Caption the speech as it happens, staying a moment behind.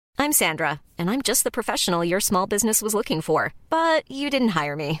I'm Sandra, and I'm just the professional your small business was looking for. But you didn't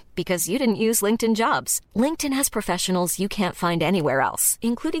hire me because you didn't use LinkedIn Jobs. LinkedIn has professionals you can't find anywhere else,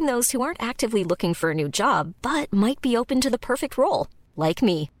 including those who aren't actively looking for a new job, but might be open to the perfect role, like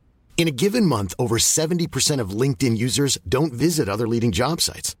me. In a given month, over 70% of LinkedIn users don't visit other leading job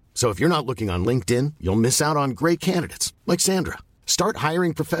sites. So if you're not looking on LinkedIn, you'll miss out on great candidates like Sandra. Start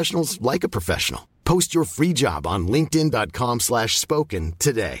hiring professionals like a professional. Post your free job on linkedin.com/spoken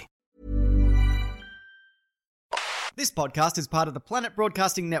today. This podcast is part of the Planet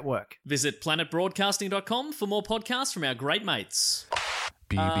Broadcasting Network. Visit planetbroadcasting.com for more podcasts from our great mates.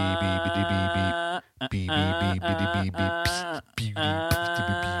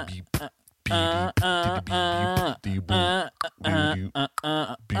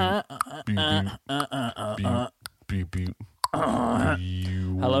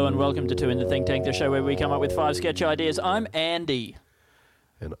 Hello and welcome to Two in the Think Tank, the show where we come up with 5 sketch ideas. I'm Andy.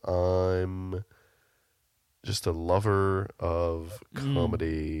 And I'm just a lover of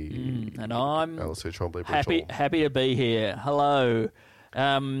comedy. And I'm Alistair Tremblay happy to be here. Hello.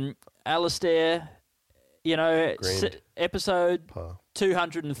 Alistair, episode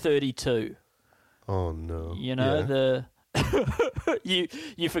 232. Oh, no. The...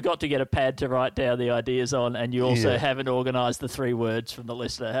 you forgot to get a pad to write down the ideas on, and you also haven't organised the 3 words from the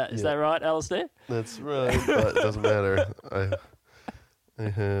listener. Is that right, Alistair? That's right, but it doesn't matter. I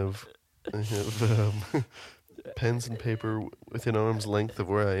have pens and paper within arm's length of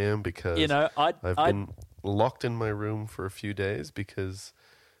where I am because I've been locked in my room for a few days because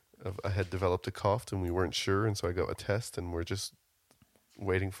I had developed a cough and we weren't sure, and so I got a test and we're just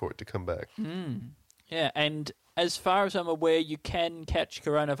waiting for it to come back. Yeah, and as far as I'm aware, you can catch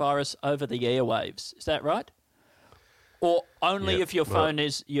coronavirus over the airwaves. Is that right? Or only if your phone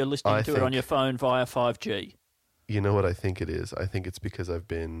you're listening to it on your phone via 5G? You know what I think it is? I think it's because I've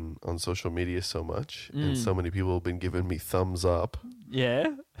been on social media so much and so many people have been giving me thumbs up.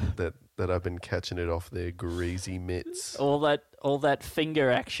 Yeah. That I've been catching it off their greasy mitts. All that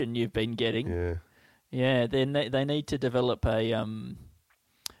finger action you've been getting. Yeah. Yeah, they need to develop an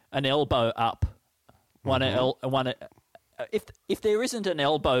elbow up. If there isn't an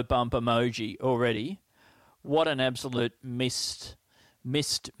elbow bump emoji already, what an absolute missed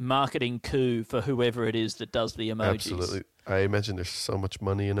marketing coup for whoever it is that does the emojis. Absolutely. I imagine there's so much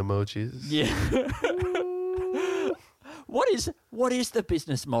money in emojis. Yeah. What is the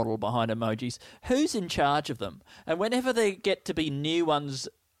business model behind emojis? Who's in charge of them? And whenever they get to be new ones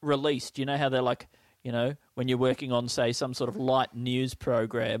released, you know how they're like, when you're working on, say, some sort of light news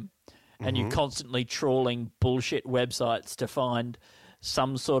program and you're constantly trawling bullshit websites to find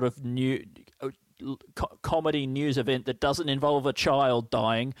some sort of new comedy news event that doesn't involve a child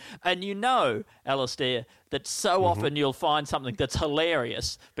dying, and Alistair, that so often you'll find something that's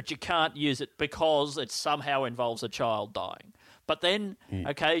hilarious, but you can't use it because it somehow involves a child dying. But then,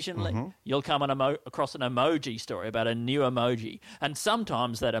 occasionally, you'll come across an emoji story about a new emoji, and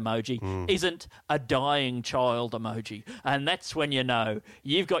sometimes that emoji isn't a dying child emoji, and that's when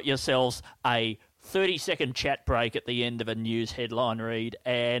you've got yourselves a 30-second chat break at the end of a news headline read,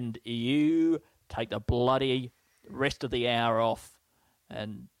 and you take the bloody rest of the hour off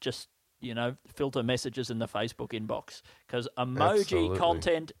and just, filter messages in the Facebook inbox, because emoji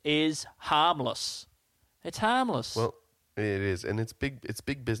content is harmless. It's harmless. Well, it is, and it's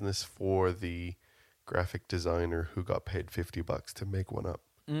big business for the graphic designer who got paid $50 to make one up.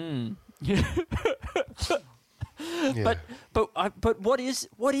 Yeah. But what is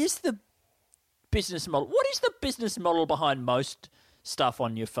the business model? What is the business model behind most stuff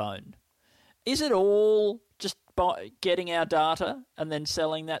on your phone? Is it all just by getting our data and then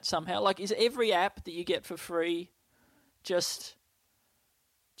selling that somehow? Like, is every app that you get for free just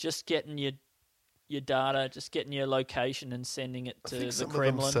getting your data, just getting your location and sending it to the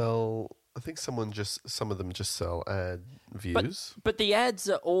Kremlin? I think some of them just sell ad views. But the ads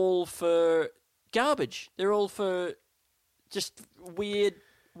are all for garbage. They're all for just weird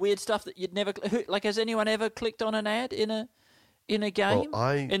stuff that you'd never... Like, has anyone ever clicked on an ad in a game?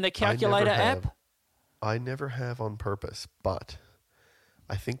 In the calculator app? I never have on purpose, but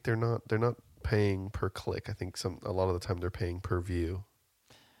I think they're not paying per click. I think a lot of the time they're paying per view.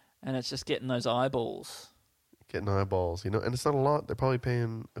 And it's just getting those eyeballs. And it's not a lot. They're probably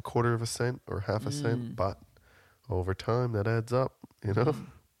paying a quarter of a cent or half a cent, but over time that adds up,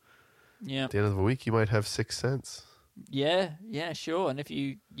 Yeah. At the end of the week, you might have 6 cents. Yeah, sure. And if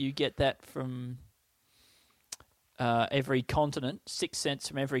you get that from every continent, 6 cents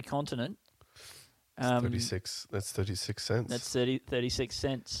from every continent. That's 36 cents. That's 36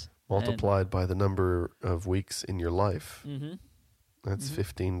 cents. Multiplied by the number of weeks in your life. Mm-hmm. That's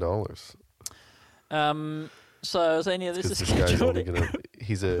 $15. So is any of this this guy's only gonna?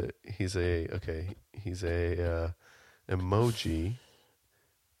 He's a emoji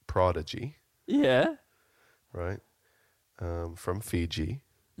prodigy. Yeah. Right. From Fiji.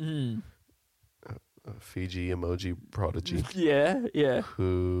 Fiji emoji prodigy. Yeah, yeah.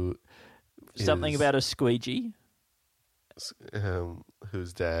 Who? Something about a squeegee.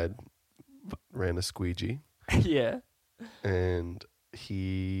 Whose dad ran a squeegee. Yeah. And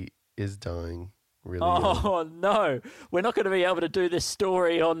he is dying really young. No. We're not going to be able to do this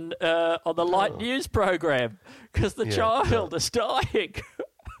story on the Light News program because the child is dying.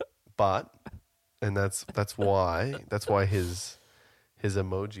 And that's why his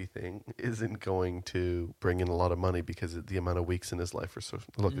emoji thing isn't going to bring in a lot of money because the amount of weeks in his life are so...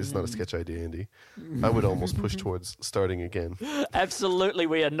 Look, this is not a sketch idea, Andy. I would almost push towards starting again. Absolutely,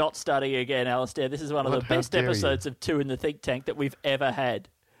 we are not starting again, Alistair. This is one of the best episodes of Two in the Think Tank that we've ever had.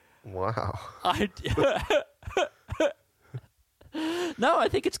 Wow. No, I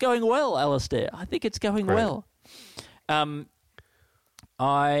think it's going well, Alistair. I think it's going well. I'm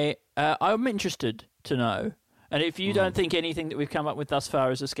interested to know. And if you don't think anything that we've come up with thus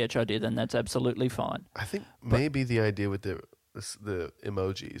far is a sketch idea, then that's absolutely fine. I think maybe the idea with the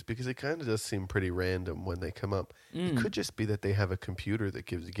emojis, because it kind of does seem pretty random when they come up. It could just be that they have a computer that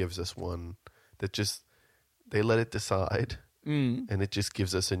gives us one that just they let it decide, and it just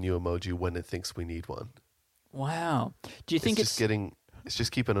gives us a new emoji when it thinks we need one. Wow. Do you think it's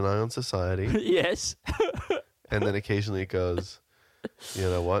just keeping an eye on society? Yes. And then occasionally it goes, you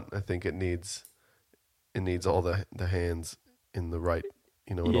know what? I think it needs all the hands in the right,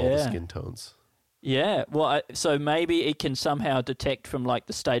 in all the skin tones. Yeah. Well, so maybe it can somehow detect from like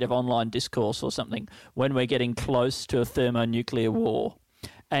the state of online discourse or something when we're getting close to a thermonuclear war.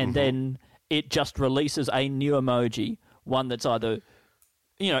 And then it just releases a new emoji, one that's either,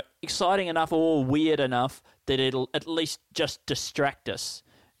 exciting enough or weird enough that it'll at least just distract us.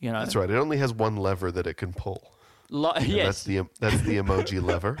 That's right. It only has one lever that it can pull. Yes. That's the emoji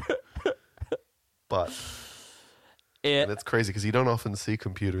lever. But and it's crazy because you don't often see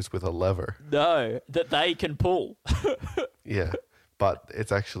computers with a lever. No, that they can pull. Yeah, but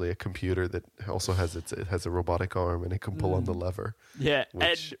it's actually a computer that also has it has a robotic arm and it can pull on the lever. Yeah,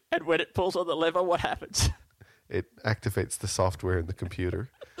 and when it pulls on the lever, what happens? It activates the software in the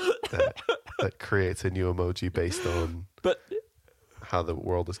computer that creates a new emoji based on how the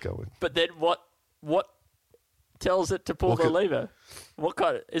world is going. But then what tells it to pull the lever? What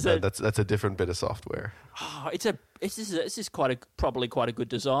kind is it? That's a different bit of software. Oh, this is probably quite a good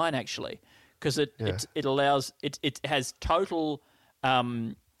design actually, because it allows it has total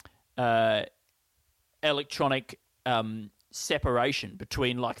electronic separation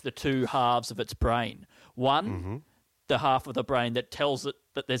between like the two halves of its brain. One, the half of the brain that tells it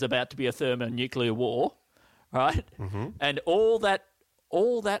that there's about to be a thermonuclear war, right? And all that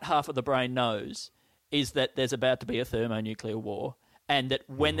half of the brain knows is that there's about to be a thermonuclear war, and that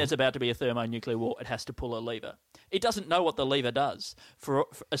when there's about to be a thermonuclear war, it has to pull a lever. It doesn't know what the lever does. For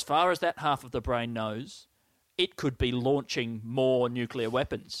as far as that half of the brain knows, it could be launching more nuclear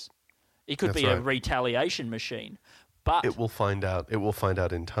weapons. It could be a retaliation machine. But it will find out. It will find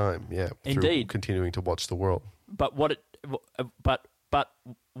out in time. Yeah, indeed. Through continuing to watch the world. But what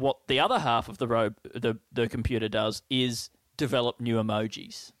the other half of the computer does is develop new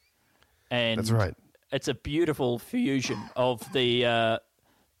emojis. And that's right. It's a beautiful fusion of that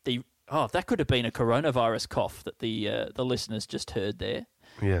could have been a coronavirus cough that the listeners just heard there.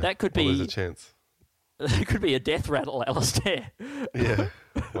 Yeah, that could be. There's a chance. It could be a death rattle, Alistair. Yeah.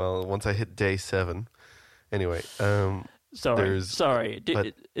 Well, once I hit day 7, anyway. Sorry.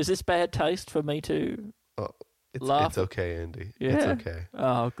 Is this bad taste for me to laugh? It's okay, Andy. Yeah. It's okay.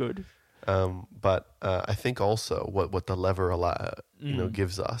 Oh, good. But I think also what the lever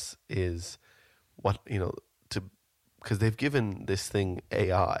gives us is because they've given this thing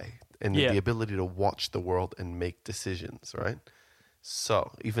AI and the ability to watch the world and make decisions, right?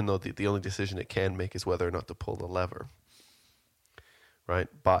 So even though the only decision it can make is whether or not to pull the lever, right?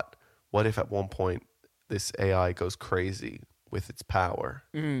 But what if at one point this AI goes crazy with its power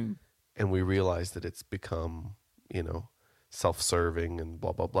and we realize that it's become, self-serving and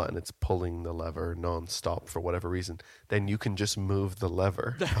blah, blah, blah, and it's pulling the lever nonstop for whatever reason, then you can just move the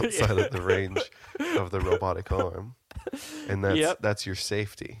lever outside of the range of the robotic arm. And that's your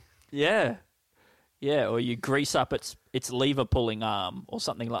safety. Yeah. Yeah, or you grease up its lever pulling arm or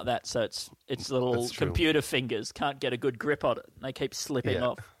something like that, so its little computer fingers can't get a good grip on it. And they keep slipping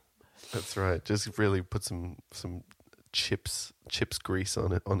off. That's right. Just really put some chips grease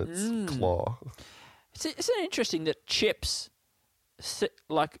on its claw. Isn't it interesting that chips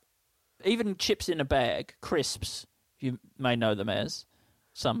like even chips in a bag, crisps, you may know them as,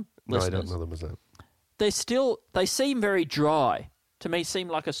 some listeners. No, I don't know them as that. They seem very dry. To me, seem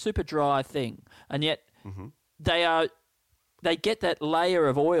like a super dry thing. And yet they get that layer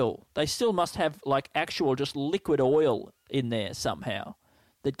of oil. They still must have like actual just liquid oil in there somehow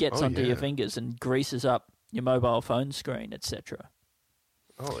that gets onto your fingers and greases up your mobile phone screen, etc.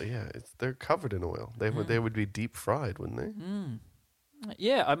 Oh yeah, they're covered in oil. They would be deep fried, wouldn't they? Mm.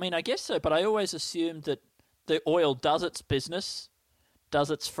 Yeah, I mean, I guess so. But I always assumed that the oil does its business,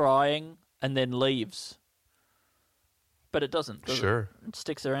 does its frying, and then leaves. But it doesn't. Does Sure. It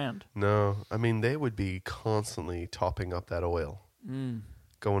sticks around. No, I mean they would be constantly topping up that oil,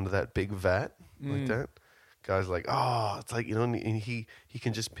 going to that big vat like that. Guys like, it's like, and he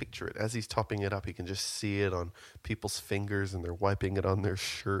can just picture it as he's topping it up. He can just see it on people's fingers, and they're wiping it on their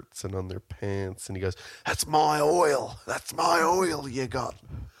shirts and on their pants. And he goes, "That's my oil. That's my oil you got."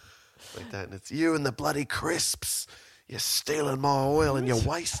 Like that. And it's you and the bloody crisps. You're stealing my oil and you're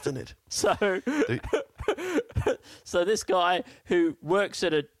wasting it. So this guy who works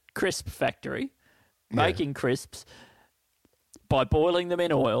at a crisp factory, making crisps, by boiling them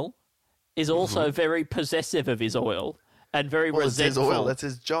in oil, is also very possessive of his oil and very resentful. It's his oil. That's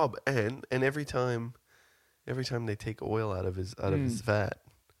his job. And every time they take oil out of his vat,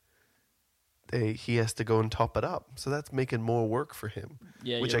 he has to go and top it up. So that's making more work for him.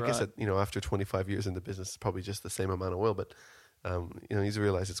 Yeah, which you're I guess right. after 25 years in the business, is probably just the same amount of oil. But he's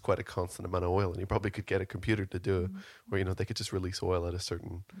realized it's quite a constant amount of oil, and he probably could get a computer to do it, where they could just release oil at a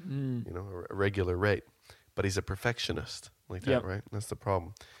certain a regular rate. But he's a perfectionist like that, right? That's the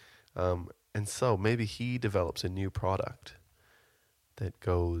problem. And so maybe he develops a new product that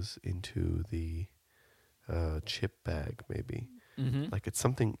goes into the chip bag, maybe. Like it's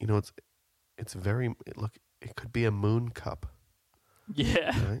something, it's very, it could be a moon cup.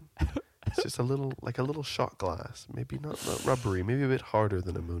 Yeah. Right? It's just a little shot glass, maybe not rubbery, maybe a bit harder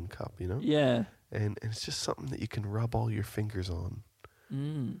than a moon cup, Yeah. And it's just something that you can rub all your fingers on.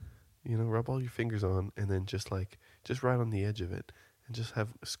 Rub all your fingers on, and then just right on the edge of it, and just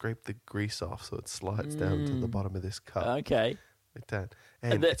scrape the grease off so it slides down to the bottom of this cup. Okay. Like that.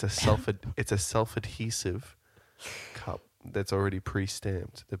 And it's a self-adhesive cup that's already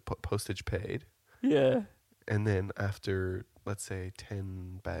pre-stamped, the postage paid. Yeah. And then after, let's say,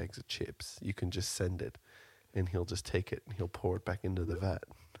 10 bags of chips, you can just send it, and he'll just take it and he'll pour it back into the vat.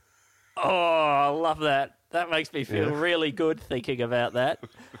 Oh, I love that. That makes me feel really good thinking about that.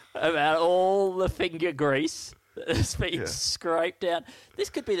 About all the finger grease that's been scraped down. This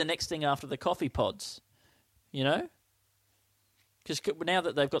could be the next thing after the coffee pods, Because now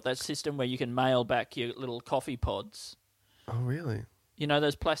that they've got that system where you can mail back your little coffee pods. Oh, really?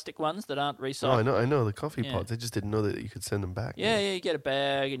 Those plastic ones that aren't recycled? Oh, I know the coffee pods. I just didn't know that you could send them back. Yeah, you get a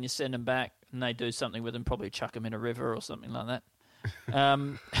bag and you send them back, and they do something with them, probably chuck them in a river or something like that.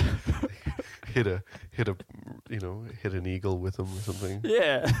 Hit an eagle with them or something.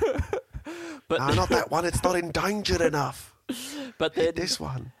 Yeah. But not that one. It's not endangered enough. But then, this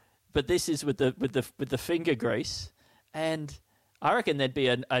one. But this is with the finger grease, and I reckon there'd be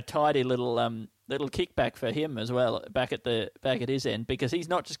a tidy little kickback for him as well back at his end, because he's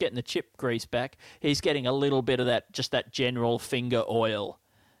not just getting the chip grease back; he's getting a little bit of that general finger oil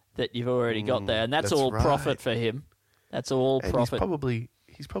that you've already got there, and that's all profit for him. That's all profit.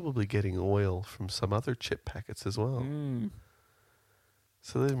 He's probably getting oil from some other chip packets as well.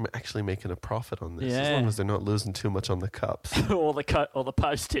 So they're actually making a profit on this, as long as they're not losing too much on the cups or the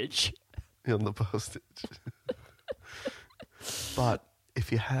postage. On the postage. But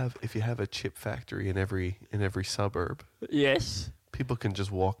if you have a chip factory in every suburb, yes, people can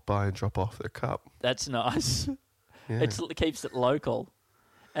just walk by and drop off their cup. That's nice. Yeah. It keeps it local,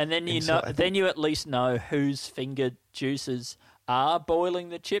 and then then you at least know whose finger juices are boiling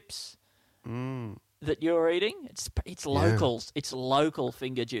the chips that you're eating. It's locals. It's local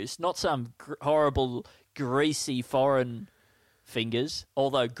finger juice, not some horrible greasy foreign fingers.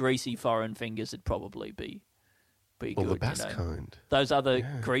 Although greasy foreign fingers would probably be good. The best kind. Those other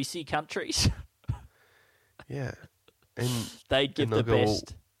greasy countries. Yeah, and they'd give the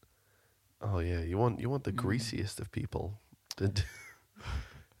best. Oh yeah, you want the greasiest of people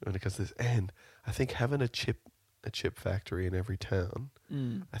when it comes to this. And I think having a chip factory in every town,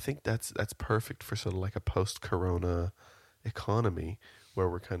 I think that's perfect for sort of like a post-corona economy where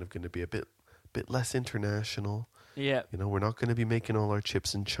we're kind of going to be a bit less international. Yeah. We're not going to be making all our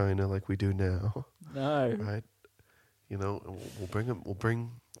chips in China like we do now. No. Right? We'll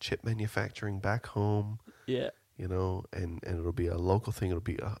bring chip manufacturing back home. Yeah. And it'll be a local thing. It'll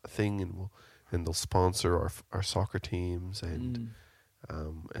be a thing, and they'll sponsor our soccer teams, and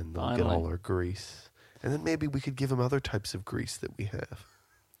and they'll get all our grease. And then maybe we could give them other types of grease that we have.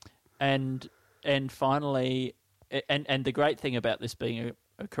 And finally, and the great thing about this being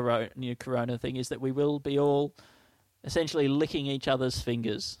a new corona thing is that we will be all essentially licking each other's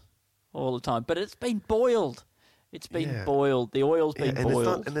fingers all the time. But it's been boiled. It's been boiled. The oil's been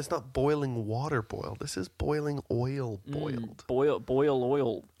boiled. And it's not boiling water boiled. This is boiling oil boiled. Boil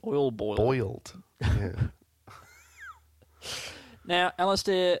oil boiled. Boiled. Yeah. Now,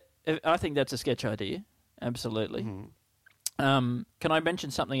 Alistair, I think that's a sketch idea. Absolutely. Mm-hmm. Can I mention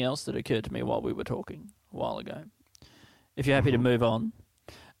something else that occurred to me while we were talking a while ago? If you're happy to move on,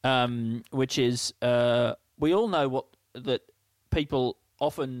 which is we all know that people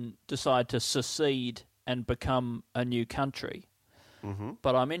often decide to secede and become a new country. Mm-hmm.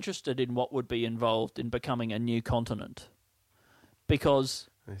 But I'm interested in what would be involved in becoming a new continent. Because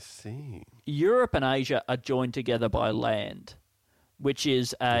I see. Europe and Asia are joined together by land, which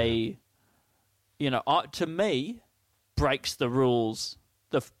is to me, breaks the rules,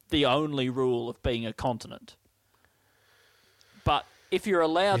 the only rule of being a continent. But if you're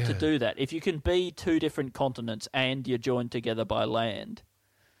allowed to do that, if you can be two different continents and you're joined together by land,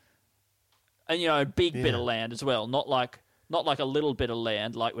 and a big bit of land as well, not like a little bit of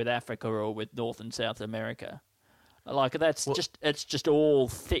land like with Africa or with North and South America. Like it's just all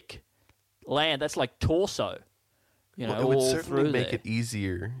thick land. That's like torso. It would certainly make it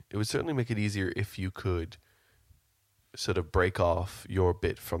easier. It would certainly make it easier if you could sort of break off your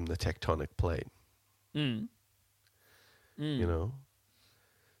bit from the tectonic plate.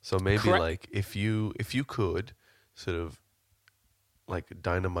 So maybe like if you could sort of like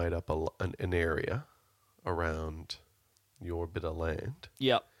dynamite up an area around your bit of land.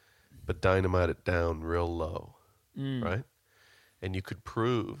 Yep. But dynamite it down real low, right? And you could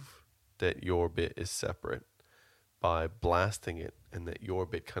prove that your bit is separate by blasting it, and that your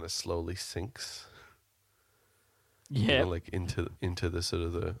bit kind of slowly sinks. Yeah. Like into the sort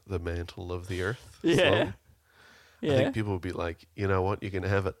of the mantle of the earth. Yeah. Slowly. Yeah. I think people will be like, you know what, you can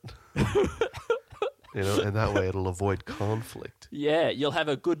have it. And that way it'll avoid conflict. Yeah, you'll have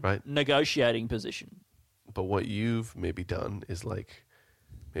a good negotiating position. But what you've maybe done is like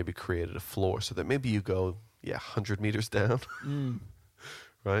maybe created a floor so that maybe you go 100 meters down.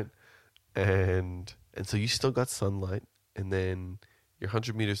 Right? And so you still got sunlight, and then you're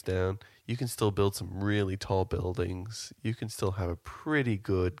 100 meters down. You can still build some really tall buildings. You can still have a pretty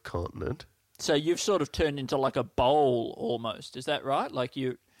good continent. So you've sort of turned into like a bowl almost. Is that right? Like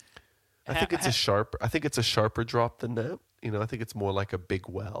you... I think it's a sharper drop than that. I think it's more like a big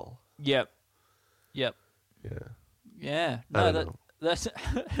well. Yep. Yeah. Yeah. No, that's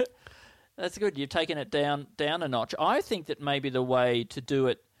that's good. You've taken it down a notch. I think that maybe the way to do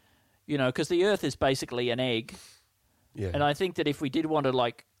it, because the Earth is basically an egg. Yeah. And I think that if we did want to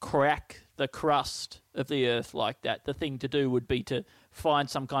like crack the crust of the Earth like that, the thing to do would be to find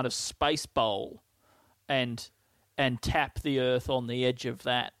some kind of space bowl and tap the Earth on the edge of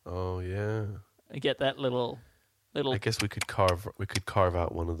that. Oh yeah. And get that little. I guess we could carve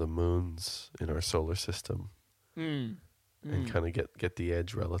out one of the moons in our solar system, and kind of get the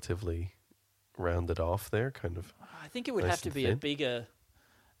edge relatively rounded off there, kind of. I think it would have to be a bigger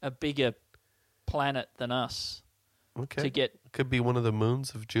planet than us. Okay. Could be one of the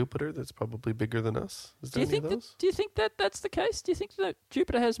moons of Jupiter that's probably bigger than us. Is there any of those? Do you think that that's the case? Do you think that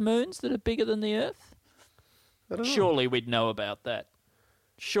Jupiter has moons that are bigger than the Earth? I don't know. Surely we'd know about that.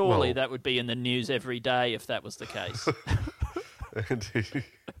 Surely that would be in the news every day if that was the case.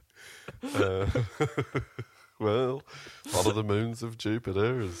 Well, one of the moons of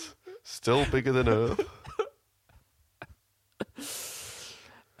Jupiter is still bigger than Earth.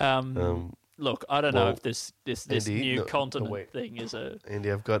 Look, I don't know if this Andy, new continent thing is a...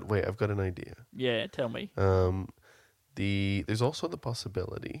 Andy, I've got an idea. Yeah, tell me. There's also the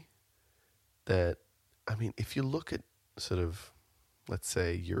possibility that, if you look at sort of, let's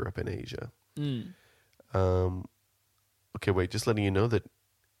say, Europe and Asia. Okay, wait, just letting you know that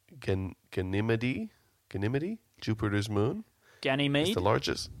Ganymede, Jupiter's moon, Ganymede, is the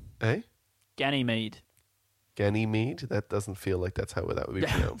largest. Eh? Ganymede. Ganymede? That doesn't feel like that's how that would be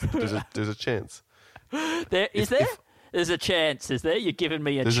pronounced. There's a chance. There's a chance, is there? You're giving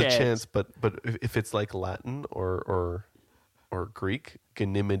me there's chance. There's a chance, but if it's like Latin or Greek,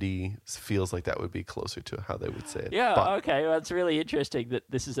 Ganymede feels like that would be closer to how they would say it. Yeah, okay. Well, it's really interesting that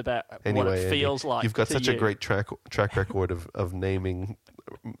this is about what it feels like. You've got such a great track record of naming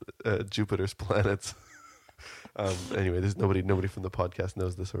Jupiter's planets. Anyway, there's nobody from the podcast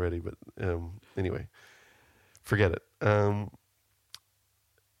knows this already, but anyway, forget it.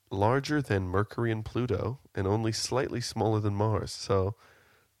 larger than Mercury and Pluto and only slightly smaller than Mars. So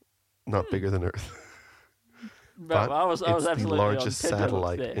not bigger than Earth. But I was absolutely the largest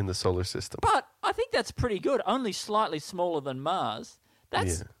satellite in the solar system. But I think that's pretty good. Only slightly smaller than Mars.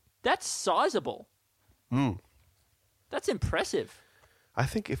 That's sizable. That's impressive. I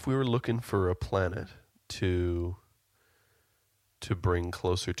think if we were looking for a planet to bring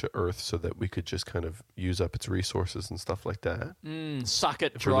closer to Earth so that we could just kind of use up its resources and stuff like that. Suck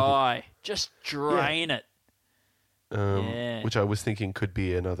it dry. Just drain it. Which I was thinking could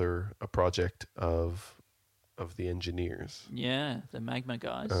be a project of the engineers. Yeah, the magma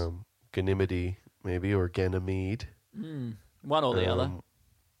guys. Ganymede, maybe, or Ganymede. One or the other.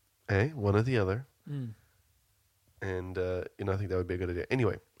 One or the other. And, I think that would be a good idea.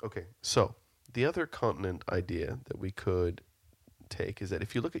 Anyway, okay, so the other continent idea that we could take is that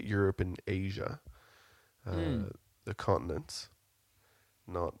if you look at Europe and Asia, the continents,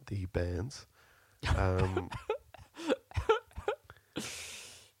 not the bands,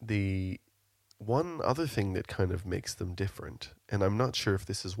 the one other thing that kind of makes them different, and I'm not sure if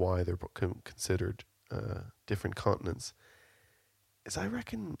this is why they're considered different continents, is I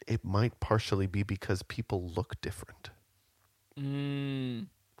reckon it might partially be because people look different.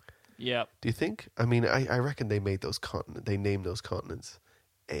 Yeah. Do you think? I mean, I reckon they named those continents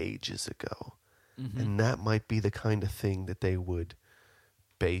ages ago. And that might be the kind of thing that they would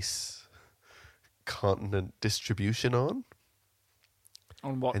base continent distribution on.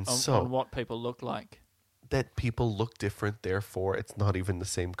 On what people look like. That people look different, therefore it's not even the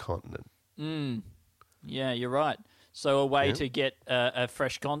same continent. Yeah, you're right. So a way to get a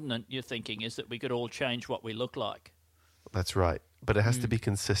fresh continent, you're thinking, is that we could all change what we look like. That's right. But it has to be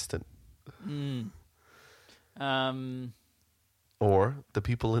consistent. Or the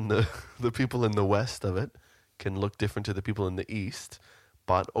people in the west of it can look different to the people in the east,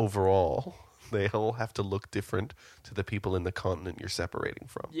 but overall they all have to look different to the people in the continent you're separating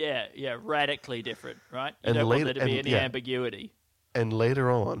from. Yeah, radically different, right? You don't want there to be any ambiguity. And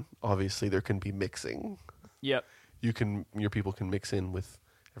later on, obviously, there can be mixing. Yep. Your people can mix in with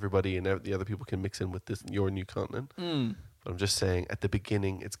everybody, and the other people can mix in with your new continent. But I'm just saying, at the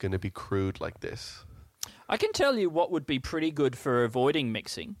beginning, it's going to be crude like this. I can tell you what would be pretty good for avoiding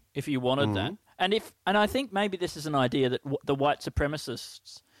mixing if you wanted that, and I think maybe this is an idea that the white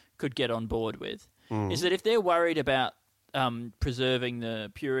supremacists could get on board with, is that if they're worried about preserving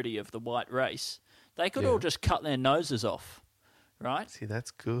the purity of the white race, they could all just cut their noses off, right? See, that's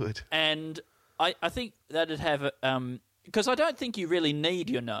good. And I think that'd have because I don't think you really need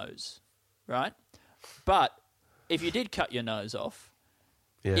your nose, right? But if you did cut your nose off,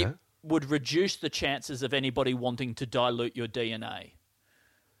 it would reduce the chances of anybody wanting to dilute your DNA.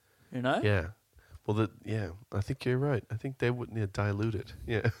 You know? Yeah. Well, I think you're right. I think they wouldn't dilute it.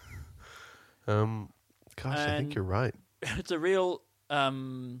 Yeah. I think you're right. It's a real,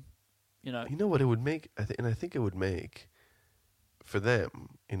 You know what it would make? I think it would make for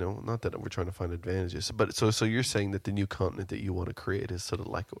them. Not that we're trying to find advantages, but so you're saying that the new continent that you want to create is sort of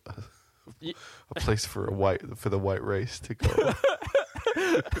like a place for the white race to go.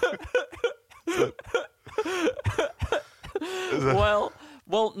 Well,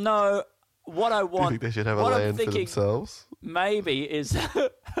 no. What I want. Do you think they should have a land for themselves? Maybe is.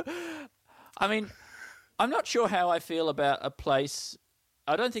 I mean, I'm not sure how I feel about a place.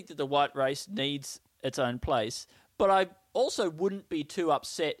 I don't think that the white race needs its own place, but I also wouldn't be too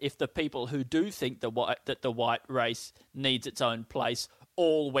upset if the people who do think that the white race needs its own place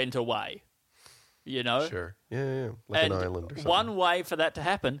all went away. Sure. Yeah. Like an island or something. One way for that to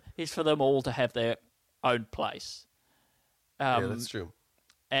happen is for them all to have their own place. Yeah, that's true.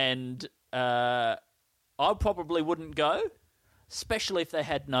 And I probably wouldn't go, especially if they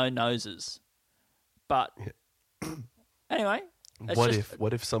had no noses. But anyway,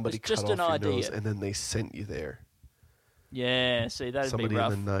 what if somebody cut off your nose and then they sent you there? Yeah, see, that'd be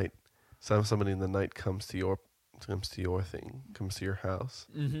rough. Somebody in the night comes to your house,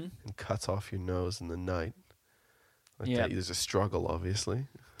 and cuts off your nose in the night. There's a struggle, obviously.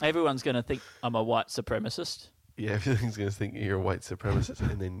 Everyone's going to think I'm a white supremacist. Yeah, everything's going to think you're a white supremacist,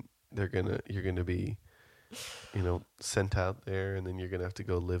 and then you're gonna be, sent out there, and then you're gonna have to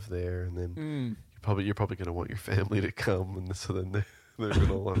go live there, and then you're probably gonna want your family to come, and so then they're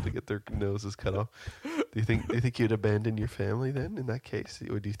gonna all have to get their noses cut off. Do you think you'd abandon your family then in that case,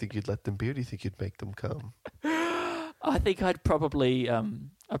 or do you think you'd let them be, or do you think you'd make them come? I think I'd probably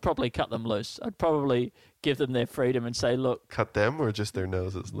cut them loose. I'd probably give them their freedom and say, look... Cut them or just their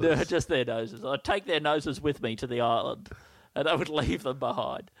noses loose? No, just their noses. I'd take their noses with me to the island and I would leave them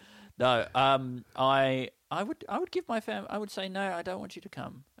behind. No, I would give my family. I would say no. I don't want you to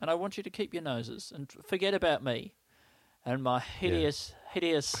come, and I want you to keep your noses and forget about me and my hideous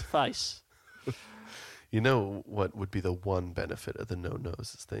face. You know what would be the one benefit of the no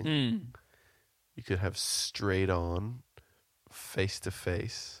noses thing? You could have straight on, face to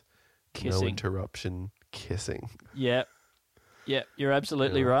face, no interruption, kissing. Yep, you're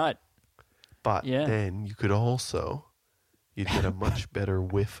absolutely right. But then you could also, you'd get a much better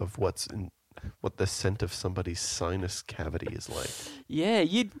whiff of what the scent of somebody's sinus cavity is like. Yeah,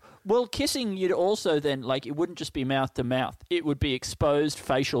 kissing, you'd also then, like, it wouldn't just be mouth to mouth. It would be exposed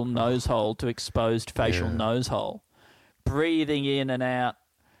facial nose hole to exposed facial nose hole. Breathing in and out,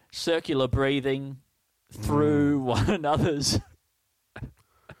 circular breathing through one another's.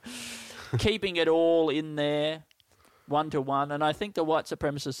 Keeping it all in there, one to one. And I think the white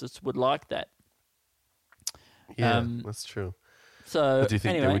supremacists would like that. Yeah, that's true. So, but do you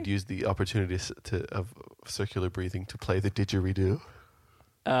think they would use the opportunity of circular breathing to play the didgeridoo?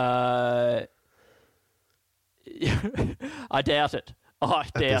 I doubt it. I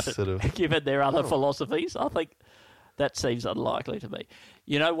doubt it. Given their other philosophies, I think that seems unlikely to me.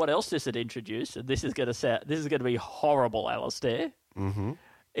 You know what else this had introduced, and this is going to be horrible, Alistair. Mm-hmm.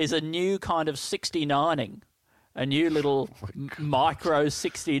 Is a new kind of 69ing. A new little micro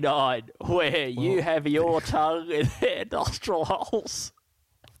 69 where you have your tongue in their nostril holes.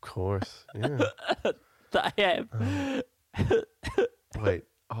 Of course, yeah. They have. Wait.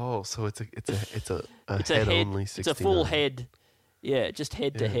 Oh, so it's a head only 69. It's a full head. Yeah, just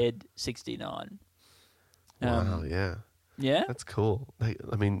head to head 69. Wow. Yeah. Yeah. That's cool.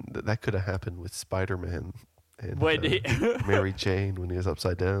 I mean, that could have happened with Spider-Man. And Mary Jane when he was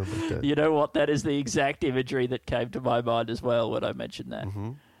upside down like that. You know what? That is the exact imagery that came to my mind as well when I mentioned that.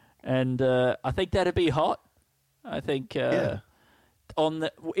 Mm-hmm. And I think that'd be hot. I think if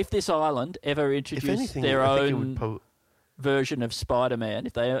this island ever introduced their own version of Spider-Man,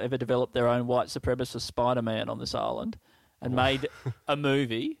 if they ever developed their own white supremacist Spider-Man on this island and made a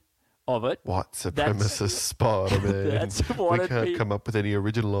movie of it. White supremacist Spider-Man. We can't come up with any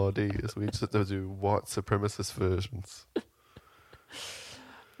original ideas. We just have to do white supremacist versions.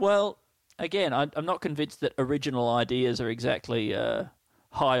 Well, again, I'm not convinced that original ideas are exactly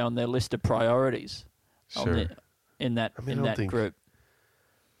high on their list of priorities. Sure. In that group.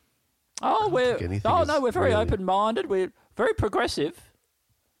 We're very open-minded. We're very progressive,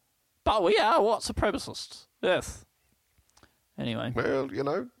 but we are white supremacists. Yes. Anyway. Well,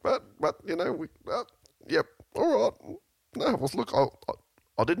 but yep, all right. No, well, look,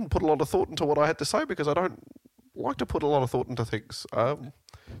 I didn't put a lot of thought into what I had to say because I don't like to put a lot of thought into things.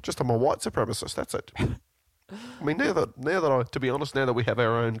 Just I'm a white supremacist, that's it. I mean, now that we have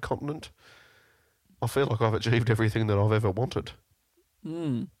our own continent, I feel like I've achieved everything that I've ever wanted.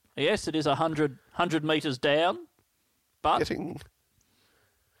 Yes, it is 100 metres down, but...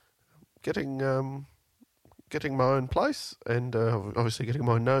 Getting my own place and obviously getting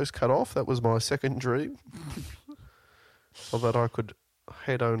my nose cut off. That was my second dream. So that I could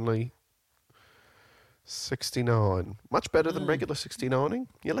head only 69. Much better than regular 69ing.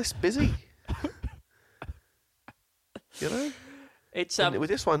 You're less busy. It's with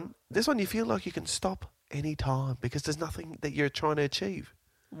this one you feel like you can stop any time because there's nothing that you're trying to achieve.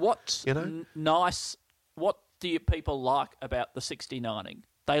 What's nice? What do people like about the 69ing?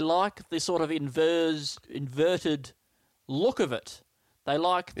 They like the sort of inverted look of it. They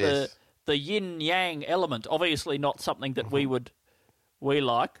like the yin-yang element. Obviously not something that we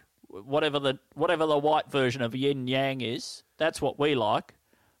like. Whatever the white version of yin-yang is, that's what we like.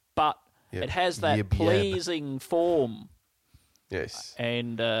 But it has that pleasing form. Yes.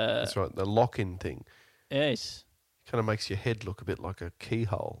 And that's right, the lock-in thing. Yes. Kind of makes your head look a bit like a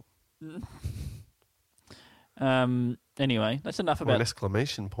keyhole. Anyway, that's enough about an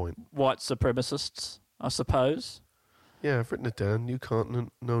exclamation point. White supremacists, I suppose. Yeah, I've written it down. New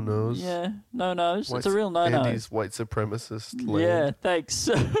continent, no nose. Yeah, no nose. It's a real no nose. Andy's white supremacist land. Yeah, thanks.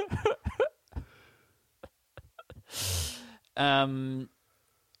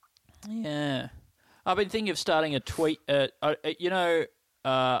 Yeah. I've been thinking of starting a tweet. I've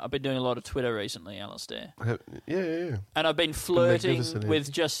been doing a lot of Twitter recently, Alistair. Yeah. And I've been flirting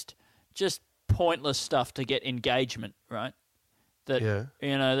with just pointless stuff to get engagement, right?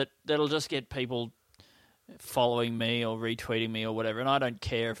 That'll just get people following me or retweeting me or whatever, and I don't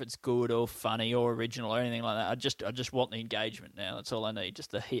care if it's good or funny or original or anything like that. I just want the engagement now. That's all I need,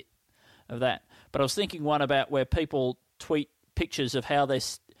 just the hit of that. But I was thinking one about where people tweet pictures of how their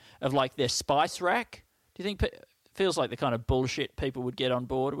spice rack. Do you think feels like the kind of bullshit people would get on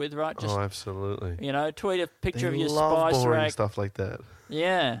board with, right? Absolutely. Tweet a picture of your love spice boring rack. Stuff like that.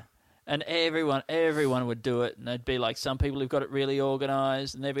 Yeah. And everyone would do it, and they'd be like, some people who've got it really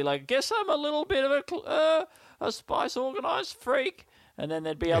organised, and they'd be like, guess I'm a little bit of a spice organised freak. And then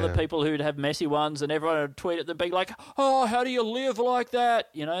there'd be other people who'd have messy ones, and everyone would tweet at them, being like, oh, how do you live like that?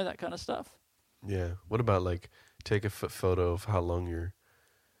 You know, that kind of stuff. Yeah. What about, like, take a photo of how long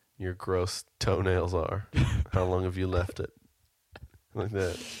your gross toenails are? How long have you left it? Like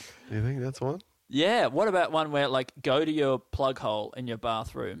that. Do you think that's one? Yeah. What about one where, like, go to your plug hole in your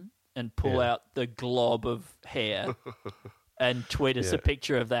bathroom and pull out the glob of hair and tweet us a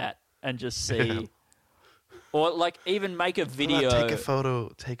picture of that and just see... Yeah. Or, like, even make a video. Take a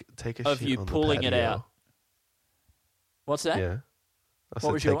photo. Take a of shit you on pulling the patio. it out. What's that? Yeah. I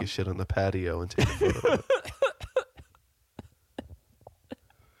said take a shit on the patio and take a photo of it.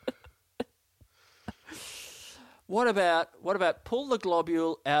 What about pull the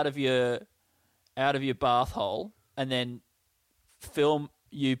globule out of your bath hole and then film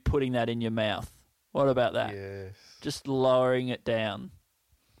you putting that in your mouth? What about that? Yes. Just lowering it down.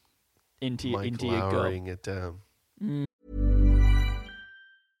 Into your gob. Lowering it down.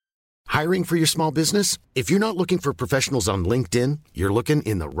 Hiring for your small business? If you're not looking for professionals on LinkedIn, you're looking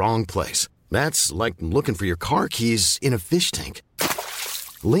in the wrong place. That's like looking for your car keys in a fish tank.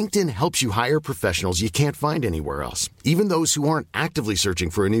 LinkedIn helps you hire professionals you can't find anywhere else, even those who aren't actively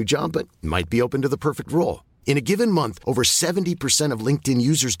searching for a new job but might be open to the perfect role. In a given month, over 70% of LinkedIn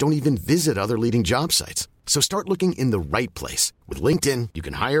users don't even visit other leading job sites. So start looking in the right place. With LinkedIn, you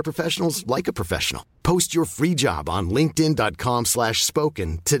can hire professionals like a professional. Post your free job on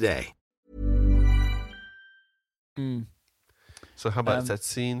linkedin.com/spoken today. So how about that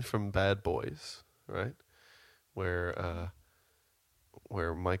scene from Bad Boys, right? Where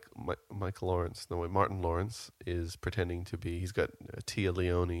Martin Lawrence is pretending to be, he's got Tia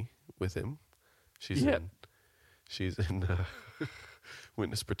Leone with him. She's in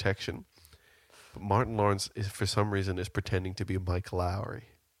witness protection. But Martin Lawrence for some reason is pretending to be Mike Lowry.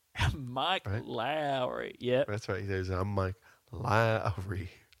 Mike Lowry, yeah. That's right. He says, I'm Mike Lowry.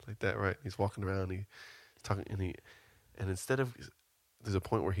 Like that, right? He's walking around, he's talking, and instead of, there's a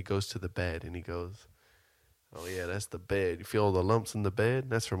point where he goes to the bed and he goes, oh yeah, that's the bed. You feel all the lumps in the bed?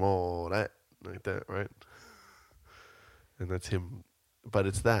 That's from all that. Like that, right? And that's him. But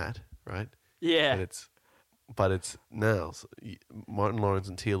it's that, right? Yeah. But it's now Martin Lawrence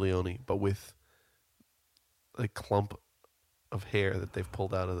and Tia Leone, but with a clump of hair that they've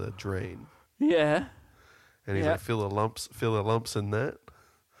pulled out of the drain. Yeah. And he's like, feel the lumps in that?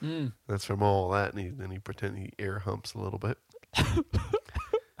 Mm. That's from all that. And then he pretends he air humps a little bit. Is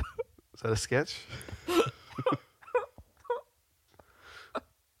that a sketch?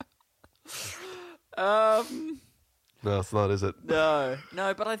 No, it's not, is it? No,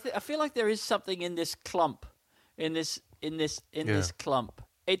 but I feel like there is something in this clump, in this clump.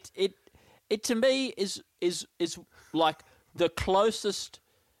 It to me is like the closest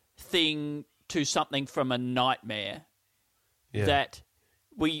thing to something from a nightmare that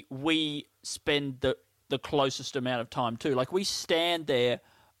we spend the closest amount of time to. Like we stand there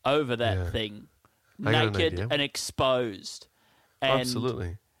over that thing, naked and exposed. And,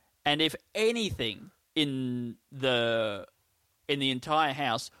 absolutely. And if anything in the entire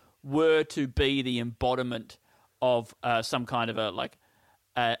house were to be the embodiment of some kind of an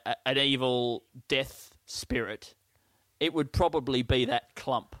I death spirit, it would probably be that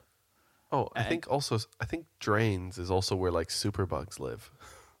clump. Oh, I think drains is also where like superbugs live.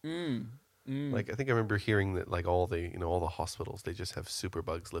 Like I think I remember hearing that like all the hospitals, they just have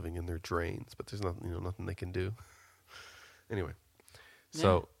superbugs living in their drains, but there's nothing they can do. Anyway,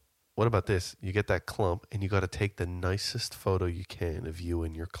 so what about this? You get that clump, and you got to take the nicest photo you can of you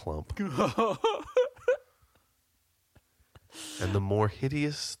and your clump. And the more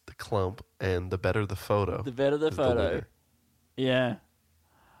hideous the clump, and the better the photo. The better the photo. Yeah.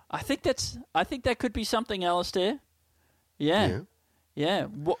 I think that could be something, Alistair. Yeah.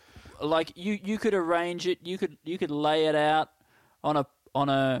 Like you could arrange it. You could lay it out on a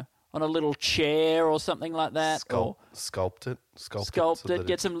little chair or something like that. Sculpt it.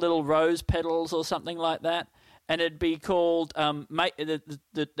 Get some little rose petals or something like that, and it'd be called.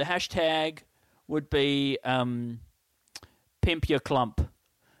 The hashtag would be pimp your clump,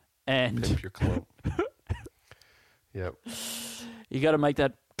 and pimp your clump. Yep. You got to make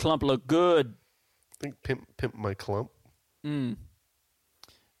that clump look good. I think pimp my clump.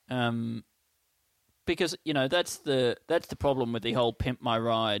 Because that's the problem with the whole pimp my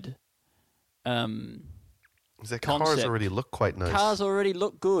ride. Is that cars already look quite nice? Cars already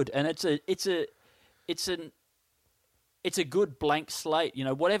look good, and it's a good blank slate.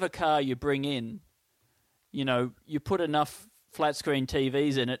 Whatever car you bring in, you put enough flat screen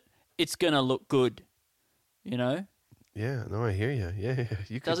TVs in it, it's going to look good, you know? Yeah, no, I hear you. Yeah.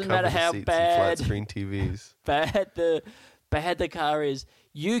 You could Doesn't cover matter the how seats bad in flat screen TVs. bad the car is.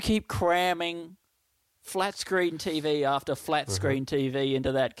 You keep cramming flat screen TV after flat screen TV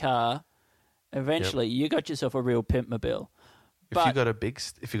into that car. Eventually, you got yourself a real pimpmobile. If you got a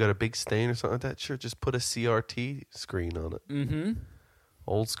big stain or something like that, sure, just put a CRT screen on it. Mm-hmm.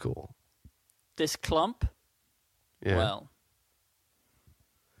 Old school. This clump. Yeah. Well.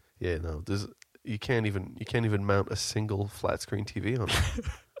 Yeah, no. You can't even mount a single flat screen TV on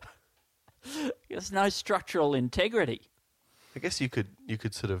it. There's no structural integrity. I guess you could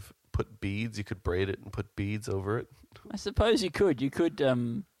sort of put beads. You could braid it and put beads over it. I suppose you could. You could.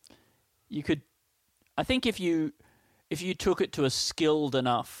 I think if you took it to a skilled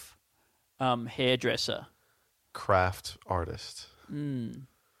enough hairdresser, craft artist.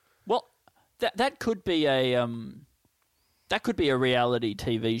 Well, that could be a reality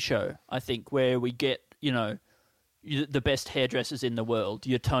TV show. I think where we get the best hairdressers in the world,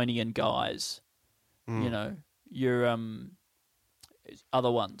 your Tony and Guys, your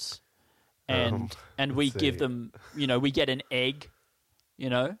other ones, and we give them, we get an egg,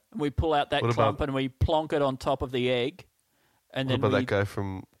 and we pull out that clump and we plonk it on top of the egg, and then what about that guy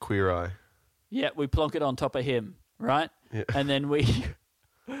from Queer Eye? Yeah, we plonk it on top of him, right? Yeah. And then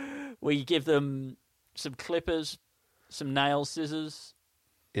we give them some clippers, some nail scissors,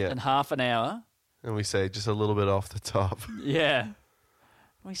 and half an hour. And we say just a little bit off the top. Yeah.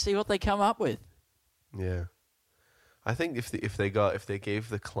 We see what they come up with. Yeah. I think if they gave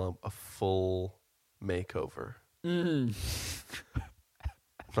the clump a full makeover.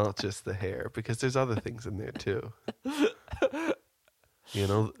 Not just the hair, because there's other things in there too.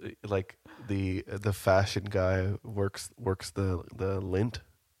 Like the fashion guy works the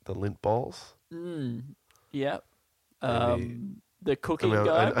lint balls. Yeah. The cooking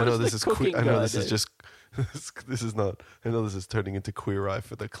guy. I know this is cooking. I know this is just. This is not. I know this is turning into Queer Eye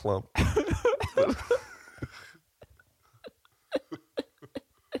for the clump.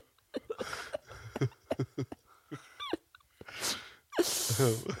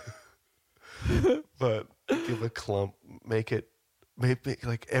 But give a clump, make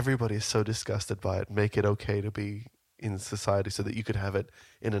like everybody is so disgusted by it. Make it okay to be in society so that you could have it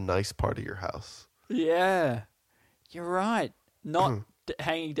in a nice part of your house. Yeah, you're right. Not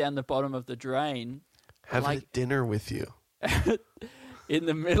hanging down the bottom of the drain. Having a dinner with you. In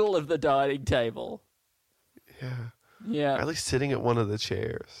the middle of the dining table. Yeah. Yeah. Or at least sitting at one of the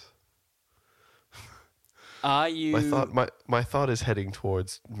chairs. Are you... My thought is heading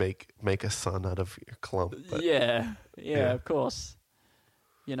towards make a son out of your clump. But yeah, of course.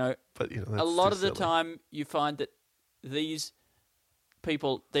 But that's a lot of the silly. time you find that these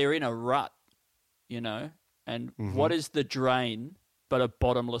people, they're in a rut, and what is the drain but a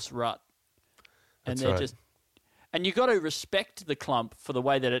bottomless rut? And that's they're right. just... And you got to respect the clump for the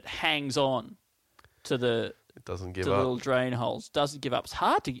way that it hangs on to the... It doesn't give to up. little drain holes. Doesn't give up. It's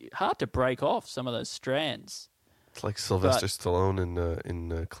hard to break off some of those strands. It's like Sylvester Stallone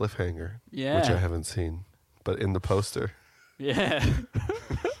in Cliffhanger, which I haven't seen, but in the poster. Yeah.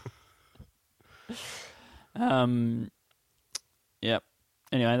 Yep.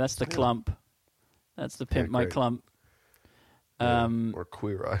 Anyway, that's the clump. That's the Pimp My Clump. Or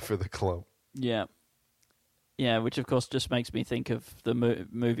Queer Eye for the clump. Yeah. Yeah, which of course just makes me think of the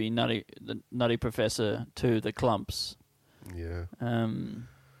movie Nutty Professor 2, The Clumps. Yeah. I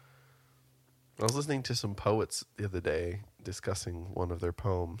was listening to some poets the other day discussing one of their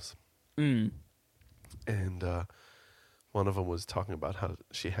poems. And one of them was talking about how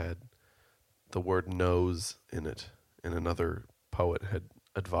she had the word nose in it, and another poet had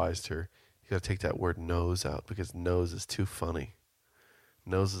advised her, you got to take that word nose out because nose is too funny.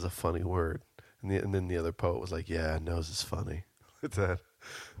 Nose is a funny word. And then the other poet was like, yeah, nose is funny. It's that.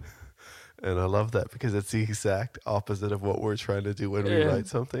 And I love that because it's the exact opposite of what we're trying to do when we write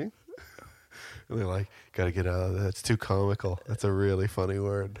something. And they're like, got to get out of that. It's too comical. That's a really funny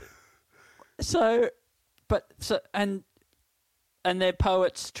word. And they're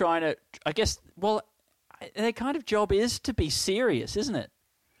poets trying to, I guess, well, their kind of job is to be serious, isn't it?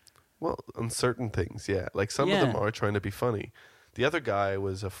 Well, on certain things, yeah. Like some of them are trying to be funny. The other guy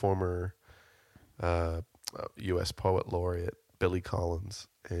was a former U.S. poet laureate, Billy Collins,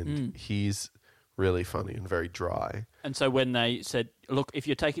 and he's really funny and very dry. And so when they said, look, if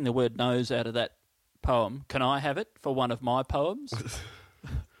you're taking the word nose out of that poem, can I have it for one of my poems?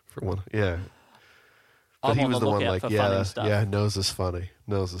 For one, yeah. But he was the one like, yeah, nose is funny.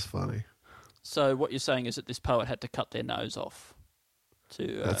 Nose is funny. So what you're saying is that this poet had to cut their nose off.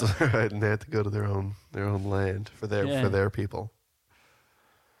 That's right, and they had to go to their own land for their people.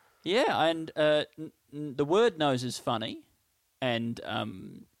 Yeah, and the word nose is funny, and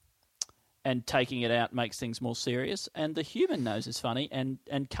taking it out makes things more serious. And the human nose is funny, and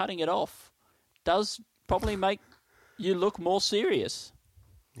cutting it off does probably make you look more serious.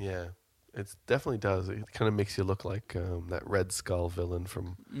 Yeah, it definitely does. It kind of makes you look like that Red Skull villain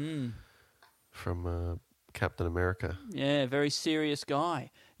from Captain America. Yeah, very serious guy.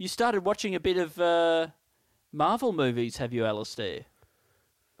 You started watching a bit of Marvel movies, have you, Alistair?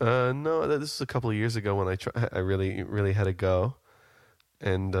 No, this was a couple of years ago when I really had a go.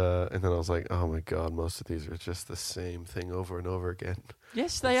 And then I was like, oh my God, most of these are just the same thing over and over again.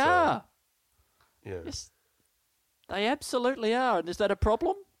 Yes, they are. Yeah. Yes, they absolutely are. And is that a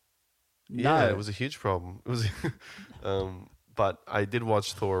problem? Yeah, No. it was a huge problem. It was, but I did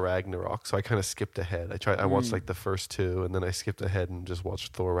watch Thor Ragnarok, so I kind of skipped ahead. I watched like the first two, and then I skipped ahead and just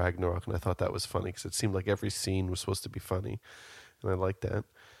watched Thor Ragnarok, and I thought that was funny because it seemed like every scene was supposed to be funny, and I liked that.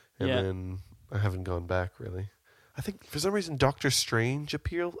 And then I haven't gone back really. I think for some reason Doctor Strange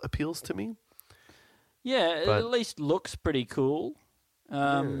appeals to me. Yeah, it at least looks pretty cool.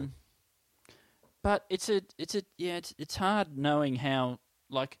 But it's hard knowing how,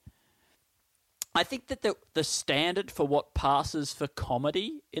 like, I think that the standard for what passes for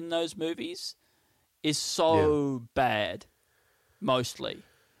comedy in those movies is so bad, mostly,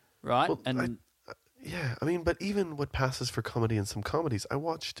 right? Well, I mean, but even what passes for comedy in some comedies, I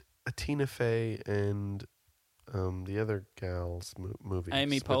watched a Tina Fey and the other gal's movie,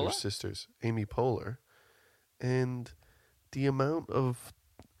 Amy Poehler? Sisters, Amy Poehler, and the amount of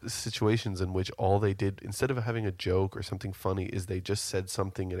situations in which all they did, instead of having a joke or something funny, is they just said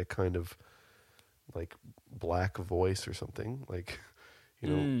something in a kind of like black voice or something, like, you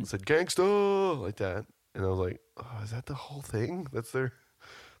know, said gangsta like that, and I was like, oh, is that the whole thing? That's their,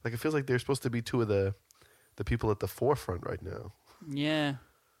 like, it feels like they're supposed to be two of the people at the forefront right now. Yeah.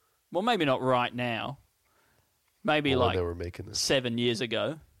 Well, maybe not right now. Maybe like they were making this 7 years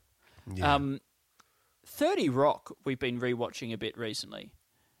ago. Yeah. 30 Rock we've been rewatching a bit recently.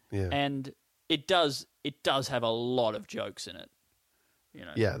 Yeah. And it does have a lot of jokes in it. You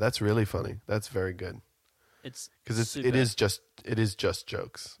know. Yeah, that's really funny. That's very good. It's because it is just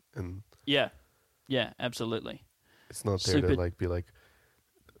jokes, and yeah, absolutely. It's not there to like be like,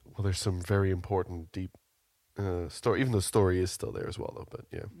 well, there's some very important deep story. Even though the story is still there as well, though. But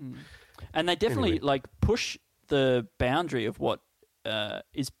yeah, and they definitely like push the boundary of what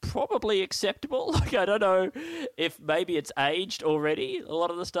is probably acceptable. Like, I don't know if maybe it's aged already, a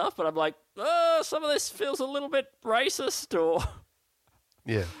lot of the stuff, but I'm like, some of this feels a little bit racist or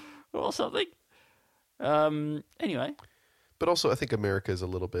or something. Anyway. But also I think America is a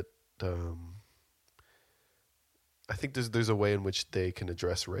little bit I think there's a way in which they can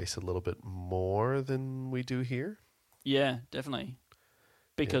address race a little bit more than we do here. Yeah, definitely.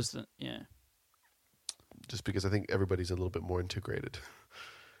 Because just because I think everybody's a little bit more integrated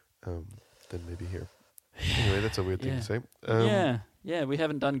than maybe here. Anyway, that's a weird thing to say. Yeah, we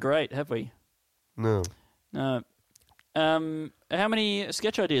haven't done great, have we? No. How many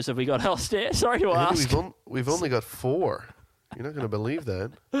sketch ideas have we got, Alistair? Sorry to ask. We've only got 4. You're not going to believe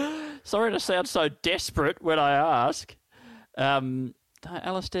that. Sorry to sound so desperate when I ask.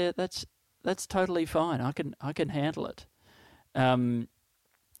 Alistair, that's totally fine. I can handle it.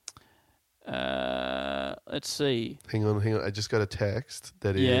 Let's see. Hang on. I just got a text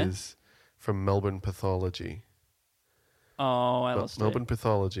that is from Melbourne Pathology. Oh, Alistair. Melbourne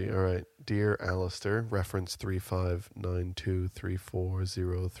Pathology. All right. Dear Alistair, reference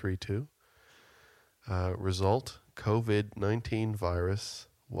 3592340032. Result, COVID-19 virus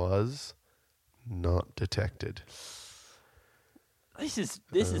was not detected. This is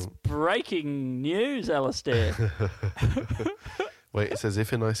breaking news, Alistair. Wait, it says,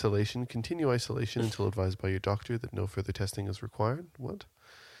 if in isolation, continue isolation until advised by your doctor that no further testing is required. What?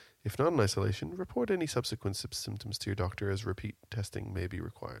 If not in isolation, report any subsequent symptoms to your doctor as repeat testing may be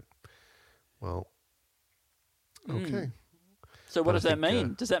required. Well, okay. So what does that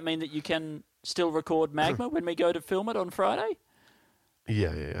mean? Does that mean that you can still record Magma when we go to film it on Friday?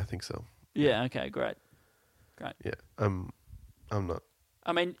 Yeah, I think so. Yeah, okay, great. Yeah, I'm not.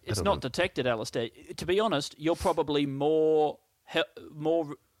 I mean, it's not detected, Alistair. To be honest, you're probably more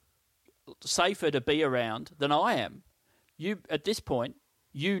safer to be around than I am. You, at this point,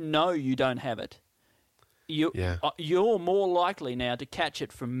 you know you don't have it. You're more likely now to catch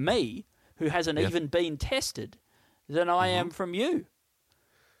it from me, who hasn't even been tested, than I am from you.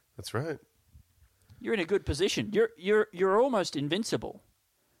 That's right. You're in a good position. You're almost invincible.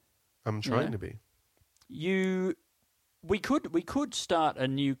 I'm trying to be. We could start a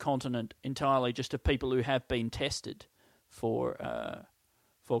new continent entirely just of people who have been tested for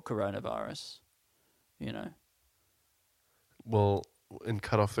for coronavirus, Well, and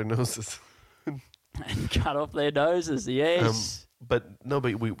cut off their noses. And cut off their noses, yes. But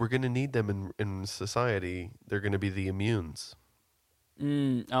we're going to need them in society. They're going to be the immunes.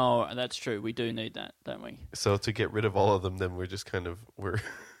 Oh, that's true. We do need that, don't we? So to get rid of all of them, then we're just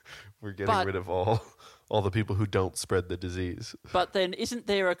we're getting rid of all the people who don't spread the disease. But then, isn't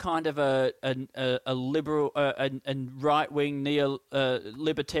there a kind of a liberal and right wing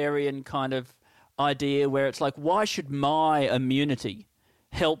libertarian kind of idea where it's like, why should my immunity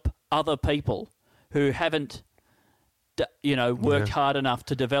help other people who haven't, worked hard enough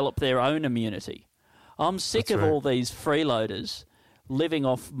to develop their own immunity? I'm sick of all these freeloaders living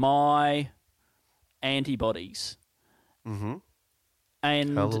off my antibodies. Mm-hmm.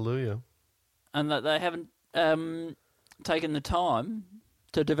 And hallelujah. And that they haven't taken the time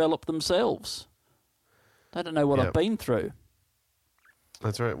to develop themselves. They don't know what I've been through.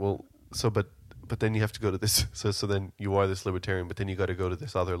 That's right. Well, but then you have to go to this. So then you are this libertarian, but then you got to go to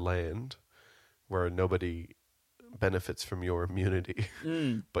this other land where nobody benefits from your immunity.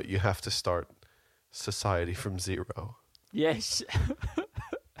 But you have to start society from zero. Yes.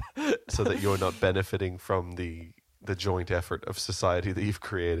 So that you're not benefiting from the joint effort of society that you've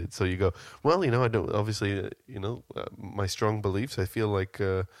created. So you go, well, I don't, obviously, my strong beliefs, I feel like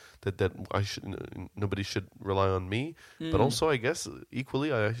that nobody should rely on me, but also I guess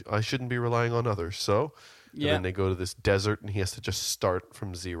equally I shouldn't be relying on others. So and then they go to this desert and he has to just start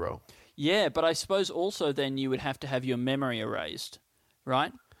from zero. Yeah, but I suppose also then you would have to have your memory erased,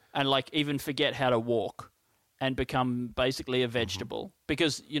 right? And even forget how to walk and become basically a vegetable.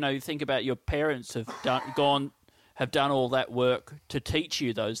 Because, think about your parents have done all that work to teach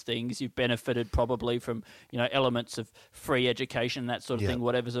you those things. You've benefited probably from, elements of free education, that sort of thing,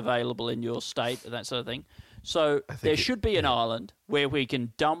 whatever's available in your state, that sort of thing. So there should be an island where we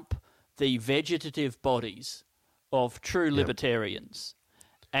can dump the vegetative bodies of true libertarians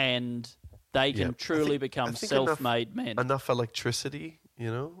and they can truly become self-made men. Enough electricity,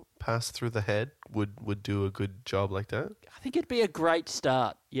 pass through the head would do a good job like that. I think it'd be a great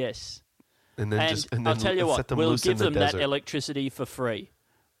start, yes. And then I'll tell you what, we'll give them that desert. Electricity for free.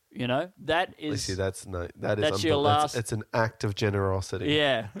 That is... See, that's your last... It's an act of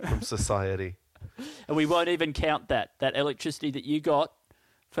generosity from society. And we won't even count that electricity that you got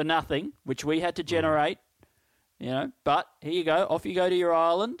for nothing, which we had to generate, But here you go, off you go to your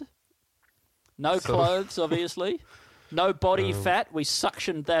island. No clothes, obviously. No body fat. We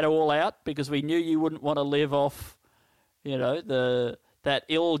suctioned that all out because we knew you wouldn't want to live off, that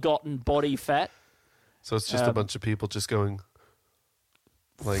ill-gotten body fat. So it's just a bunch of people just going,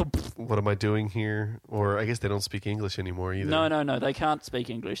 what am I doing here? Or I guess they don't speak English anymore either. No, they can't speak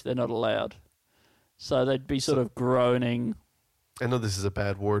English. They're not allowed. So they'd be sort of groaning. I know this is a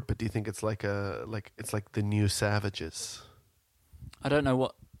bad word, but do you think it's it's like the new savages? I don't know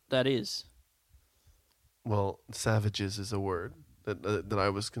what that is. Well, savages is a word that I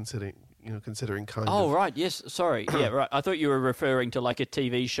was considering kind of. Oh, right. Yes. Sorry. Yeah, right. I thought you were referring to a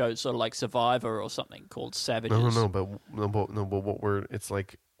TV show, sort of like Survivor or something called Savages. No. But what it's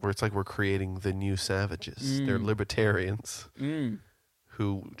like we're creating the new savages. They're libertarians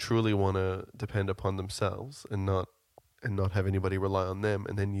who truly want to depend upon themselves and not have anybody rely on them.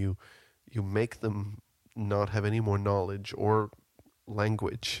 And then you make them not have any more knowledge or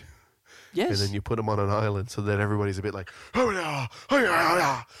language. Yes. And then you put them on an island so that everybody's a bit like,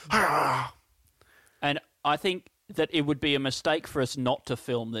 and I think that it would be a mistake for us not to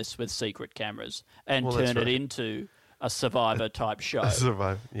film this with secret cameras and turn it into a Survivor-type show.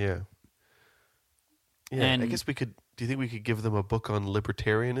 Yeah. And I guess we could... Do you think we could give them a book on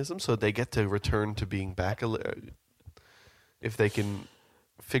libertarianism so they get to return to being back if they can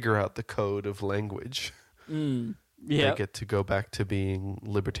figure out the code of language? They get to go back to being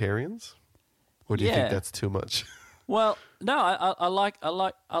libertarians? Or do you think that's too much? Well, no, I like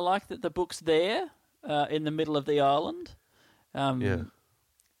that the book's there in the middle of the island.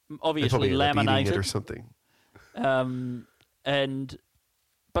 Obviously laminated it or something. But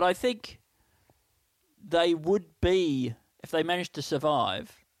I think they would be, if they managed to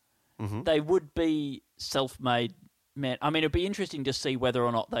survive, they would be self-made men. I mean, it'd be interesting to see whether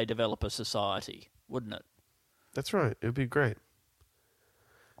or not they develop a society, wouldn't it? That's right. It would be great.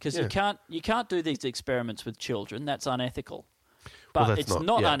 Because you can't do these experiments with children. That's unethical. But it's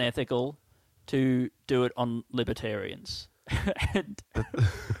not unethical to do it on libertarians.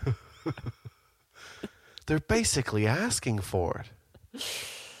 They're basically asking for it.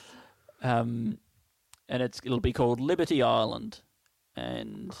 And it'll be called Liberty Island.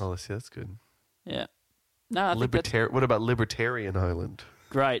 And see, that's good. Yeah. No, what about Libertarian Island?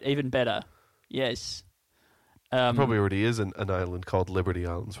 Great, even better. Yes. There probably already is an island called Liberty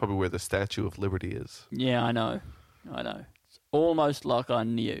Island. It's probably where the Statue of Liberty is. Yeah, I know. It's almost like I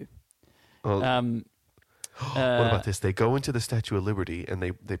knew. Well, what about this? They go into the Statue of Liberty and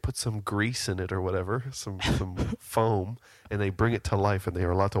they put some grease in it or whatever, some foam, and they bring it to life, and they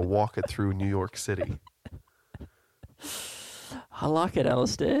are allowed to walk it through New York City. I like it,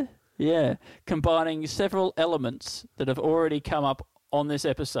 Alistair. Yeah. Combining several elements that have already come up on this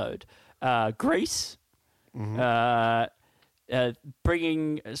episode. Grease. Mm-hmm.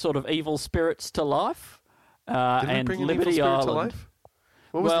 Bringing sort of evil spirits to life, and Liberty Island. To life?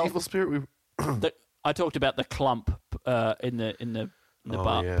 What was the evil spirit? I talked about the clump in the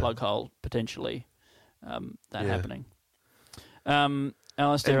plug hole potentially happening.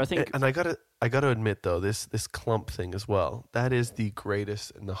 Alistair, I think, and I gotta admit though, this clump thing as well. That is the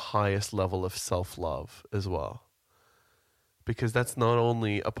greatest and the highest level of self-love as well, because that's not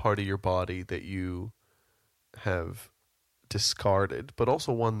only a part of your body that you have discarded, but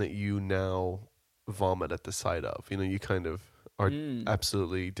also one that you now vomit at the sight of. You kind of are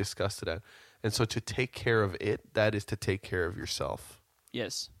absolutely disgusted at. And so to take care of it, that is to take care of yourself.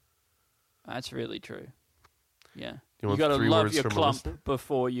 Yes. That's really true. Yeah. You got to love your clump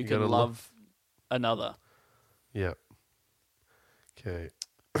before you can love another. Yeah. Okay.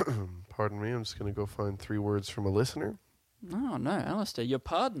 Pardon me, I'm just going to go find 3 words from a listener. Oh, no, Alistair, you're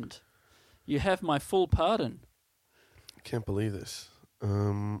pardoned. You have my full pardon. I can't believe this.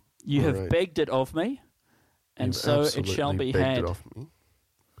 You have begged it of me, and so it shall be had. It off me.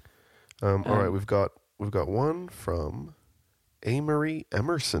 All right, we've got one from Amory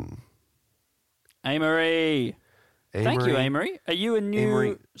Emerson. Amory. Thank you, Amory. Are you a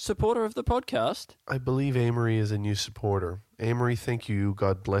new supporter of the podcast? I believe Amory is a new supporter. Amory, thank you.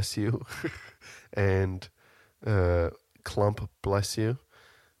 God bless you. And Clump, bless you.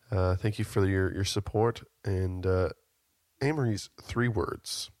 Thank you for your support. And Amory's 3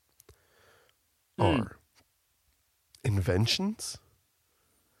 words are inventions,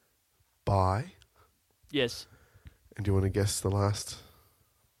 by. Yes. And do you want to guess the last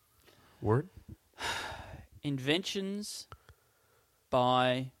word? Inventions,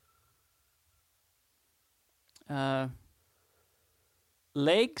 by.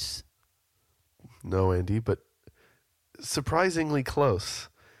 Legs? No, Andy, but surprisingly close.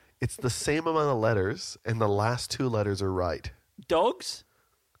 It's the same amount of letters, and the last 2 letters are right. Dogs?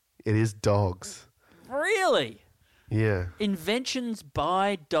 It is dogs. Really? Yeah. Inventions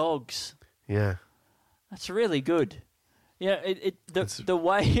by dogs. Yeah. That's really good. Yeah, the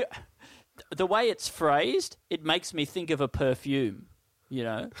way it's phrased, it makes me think of a perfume,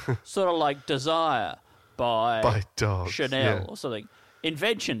 sort of like Desire by dogs. Chanel or something.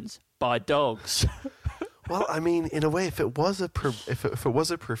 Inventions by dogs. Well, I mean, in a way, if it was a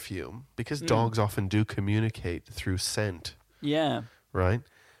perfume, because dogs often do communicate through scent. Yeah. Right?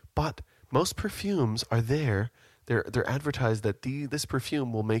 But most perfumes are there. They're advertised that this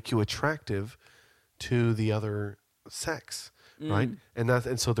perfume will make you attractive to the other sex, right?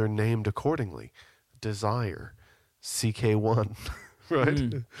 And so they're named accordingly. Desire, CK1,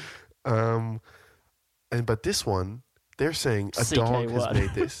 right? But this one, they're saying a CK1. dog has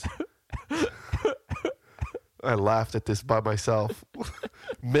made this. I laughed at this by myself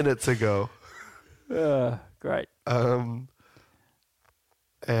minutes ago. Great.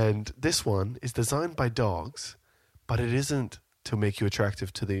 And this one is designed by dogs, but it isn't to make you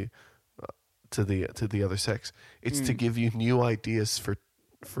attractive to the other sex. It's to give you new ideas for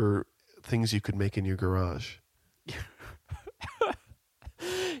things you could make in your garage.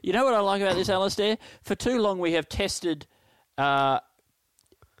 You know what I like about this, Alistair? For too long we have tested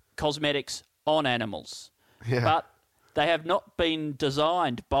cosmetics on animals. Yeah. But they have not been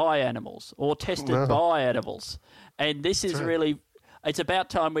designed by animals or tested by animals. And this is really... It's about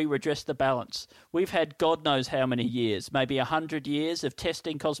time we redress the balance. We've had God knows how many years, maybe 100 years of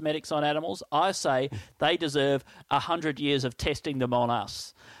testing cosmetics on animals. I say they deserve 100 years of testing them on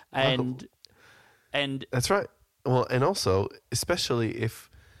us. And that's right. Well, and also, especially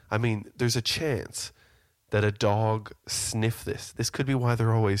if, there's a chance that a dog sniffed this. This could be why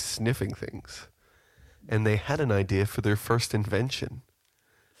they're always sniffing things. And they had an idea for their first invention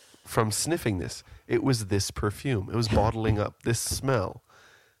from sniffing this. It was this perfume. It was bottling up this smell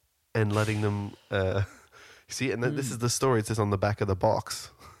and letting them see. And then this is the story. It says on the back of the box,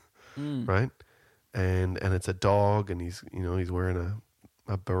 right? And it's a dog, and he's wearing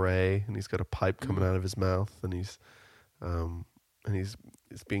a beret, and he's got a pipe coming out of his mouth, and he's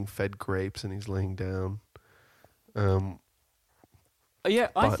being fed grapes, and he's laying down. I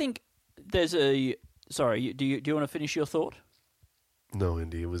think there's a. Sorry, do you want to finish your thought? No,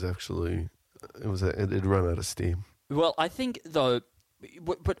 Indy. It was actually it'd run out of steam. Well, I think though,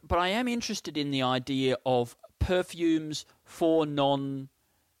 but I am interested in the idea of perfumes for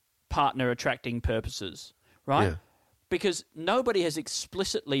non-partner attracting purposes, right? Yeah. Because nobody has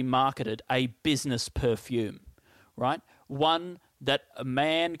explicitly marketed a business perfume, right? One that a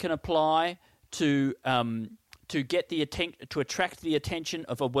man can apply to get to attract the attention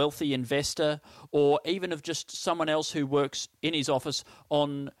of a wealthy investor, or even of just someone else who works in his office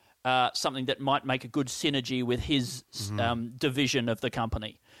on something that might make a good synergy with his division of the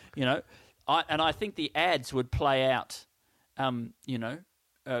company. You know, I think the ads would play out,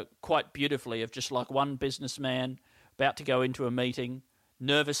 quite beautifully, of just like one businessman about to go into a meeting,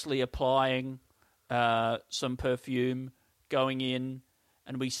 nervously applying some perfume, going in,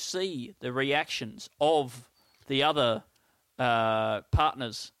 and we see the reactions of the other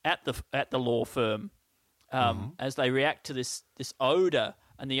partners at the law firm as they react to this odor,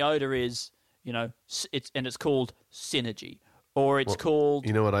 and the odor is, it's called synergy, or it's called.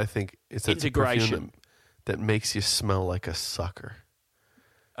 You know what I think? It's integration. A perfume that makes you smell like a sucker.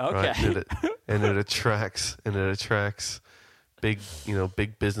 Okay. Right? And it attracts big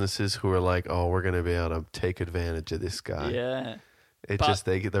businesses who are like, oh, we're going to be able to take advantage of this guy. Yeah.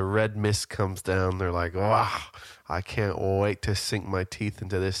 The red mist comes down. They're like, oh, I can't wait to sink my teeth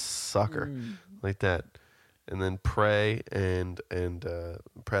into this sucker, like that. And then prey and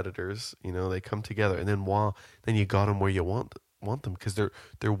predators, they come together, and then you got them where you want them, because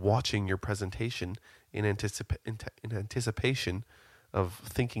they're watching your presentation in anticipation of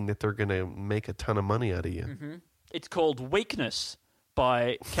thinking that they're going to make a ton of money out of you. Mm-hmm. It's called Weakness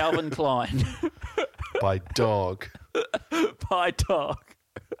by Calvin Klein. By Dog. By Dog.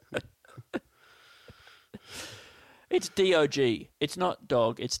 It's DOG. It's not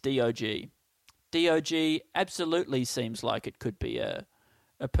Dog, it's DOG. DOG absolutely seems like it could be a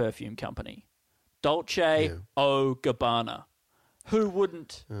perfume company. Dolce o Gabbana. Who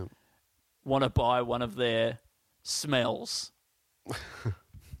wouldn't want to buy one of their smells?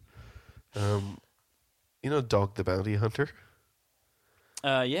 Dog the Bounty Hunter?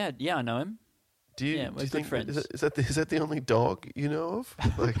 Yeah, I know him. We're good think, friends. Is that the only dog you know of?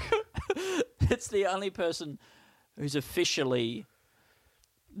 Like, it's the only person who's officially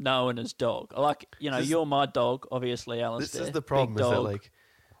known as Dog. Like, you're my dog, obviously, Alistair. This is the problem, is that, like,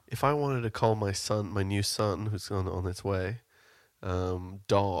 if I wanted to call my new son, who's on its way,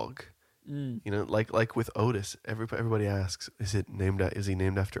 Dog, like with Otis, everybody asks, is he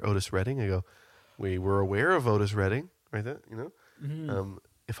named after Otis Redding? I go, we were aware of Otis Redding, right?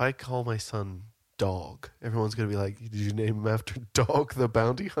 If I call my son Dog, everyone's going to be like, did you name him after Dog the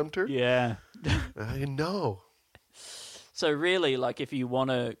Bounty Hunter? Yeah. No. So really, like, if you want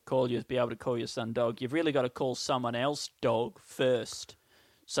to be able to call your son Dog, you've really got to call someone else Dog first,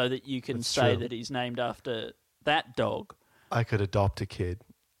 so that you can say that he's named after that dog. I could adopt a kid.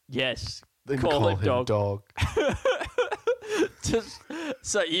 Yes. Then call him Dog. Just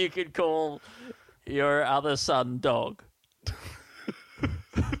so you could call your other son Dog.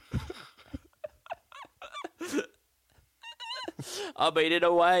 I mean, in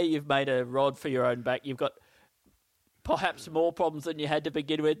a way, you've made a rod for your own back. You've got perhaps more problems than you had to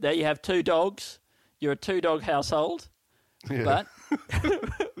begin with. There you have 2 dogs. You're a 2-dog household. Yeah.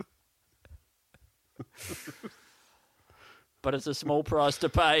 But it's a small price to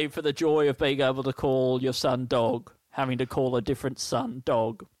pay for the joy of being able to call your son Dog, having to call a different son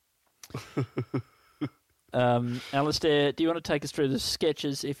Dog. Alistair, do you want to take us through the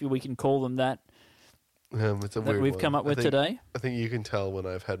sketches, if we can call them that? It's a that weird we've one. come up with today. I think you can tell when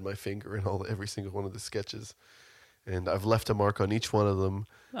I've had my finger in every single one of the sketches, and I've left a mark on each one of them.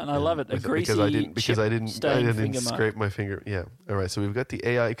 And I love it. A greasy because I didn't scrape mark. my finger. Yeah. All right. So we've got the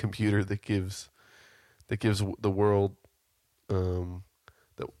AI computer that gives the world,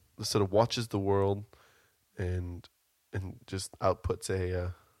 that sort of watches the world, and just outputs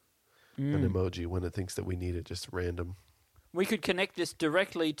an emoji when it thinks that we need it, just random. We could connect this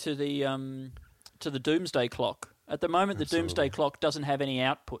directly to the doomsday clock. At the moment, the doomsday clock doesn't have any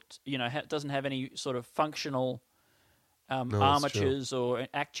output. Doesn't have any sort of functional armatures or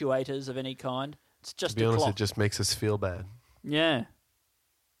actuators of any kind. It's just a clock. To be honest, clock. It just makes us feel bad. Yeah.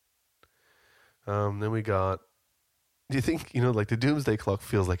 Then we got. Do you think like the doomsday clock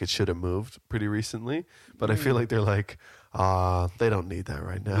feels like it should have moved pretty recently? But I feel like they're like, they don't need that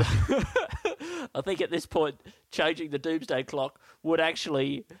right now. I think at this point, changing the doomsday clock would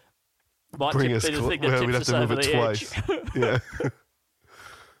actually might bring us be the thing that we'd have tips to us move over it the twice. edge. Yeah.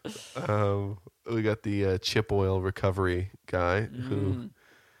 We got the chip oil recovery guy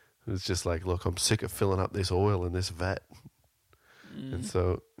who's just like, look, I'm sick of filling up this oil in this vat. And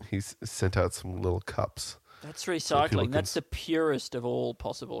so he's sent out some little cups. That's recycling. That's the purest of all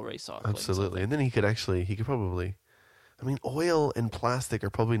possible recycling. Absolutely. And then he could probably, oil and plastic are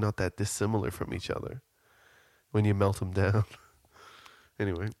probably not that dissimilar from each other when you melt them down.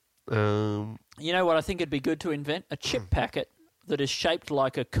 Anyway. You know what I think it'd be good to invent? A chip packet that is shaped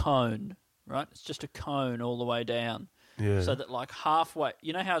like a cone, right? It's just a cone all the way down. Yeah. So that like halfway,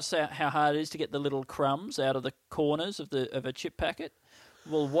 you know how hard it is to get the little crumbs out of the corners of a chip packet?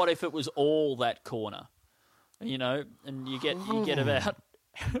 Well, what if it was all that corner? You know, and you get about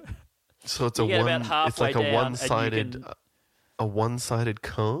so it's about halfway it's like down, a one-sided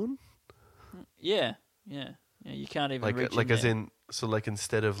cone? Yeah. You can't even reach like as in, so like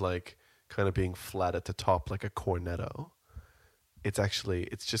instead of like kind of being flat at the top like a cornetto,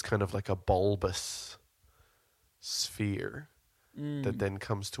 it's just kind of like a bulbous sphere that then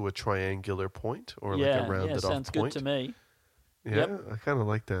comes to a triangular point or like a rounded off point. Sounds good to me. Yeah, yep. I kind of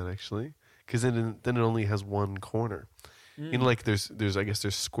like that actually, because then it only has one corner. You know, like there's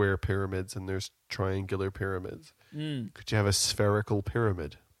square pyramids and there's triangular pyramids. Could you have a spherical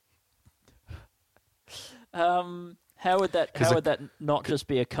pyramid? How would that not just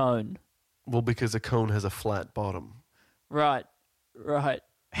be a cone? Well, because a cone has a flat bottom. Right.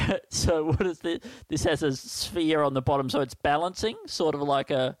 So what is this? This has a sphere on the bottom, so it's balancing, sort of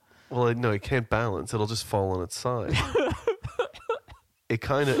like a. Well, no, it can't balance. It'll just fall on its side. It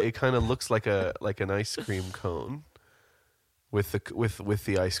kind of looks like an ice cream cone with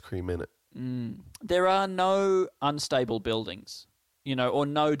the ice cream in it. There are no unstable buildings, you know, or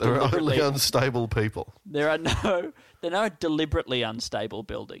no. There are only unstable people. There are no deliberately unstable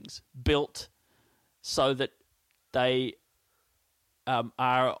buildings built so that they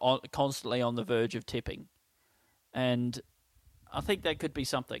are constantly on the verge of tipping, and I think that could be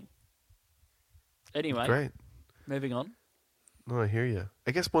something. Anyway, great. Moving on. No, I hear you.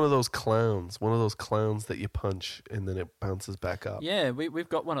 I guess one of those clowns that you punch and then it bounces back up. Yeah, we've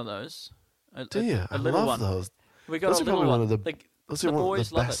got one of those. Do you? I love those. We got a little one. Those are one of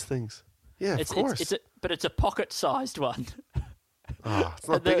the best things. Yeah, of course. But it's a pocket-sized one. Oh, it's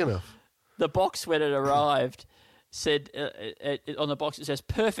not big enough. The box when it arrived said on the box it says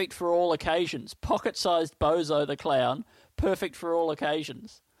 "perfect for all occasions." Pocket-sized Bozo the clown, perfect for all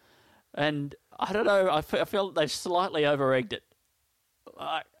occasions. And I don't know. I feel they've slightly over-egged it.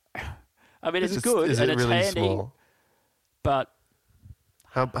 I mean, it's good and it's really handy, small? But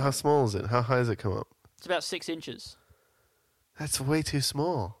how small is it? How high does it come up? It's about 6 inches. That's way too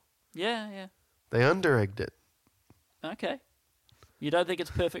small. Yeah. They under-egged it. Okay. You don't think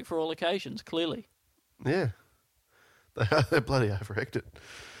it's perfect for all occasions, clearly. Yeah. They bloody over-egged it.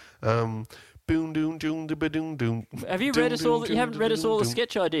 Boom, doom, doom, doom, doom. Have you read us all? You haven't read us all the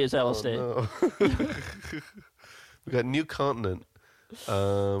sketch ideas, Alistair. Oh, no. We got New Continent,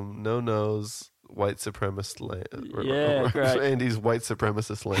 No Nose, White Supremacist Land. Yeah, great. Andy's White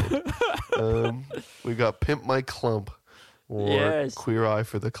Supremacist Land. We got Pimp My Clump, or Queer Eye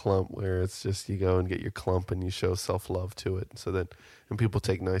for the Clump, where it's just you go and get your clump and you show self-love to it. So then, and people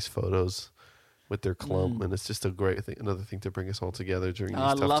take nice photos with their clump, and it's just a great thing, another thing to bring us all together during these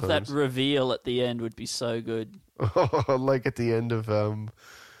tough times. I love that reveal at the end would be so good. Like at the end of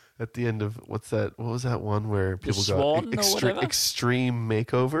what's that? What was that one where people got extreme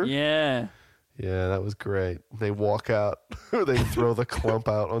makeover? Yeah, that was great. They walk out, or they throw the clump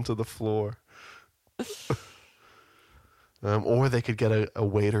out onto the floor, or they could get a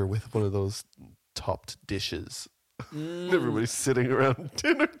waiter with one of those topped dishes. Everybody's sitting around a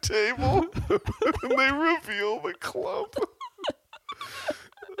dinner table and they reveal the clump.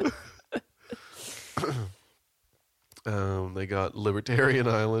 They got Libertarian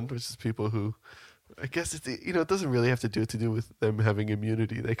Island, which is people who, I guess it doesn't really have to do with them having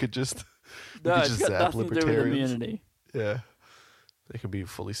immunity. They could just zap libertarians. Immunity. Yeah, they can be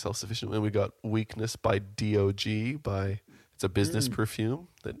fully self-sufficient. And we got Weakness by DOG it's a business perfume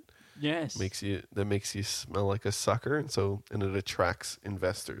that. Yes, makes you smell like a sucker, and it attracts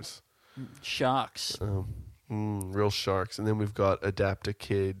investors. Sharks, real sharks. And then we've got Adopt a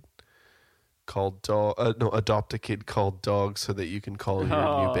Kid called Dog, so that you can call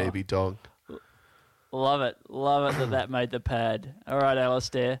your new baby dog. Love it that made the pad. All right,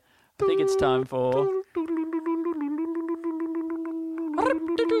 Alistair, I think it's time for.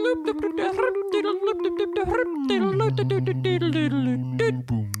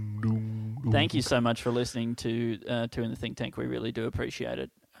 Thank you so much for listening to Two in the Think Tank. We really do appreciate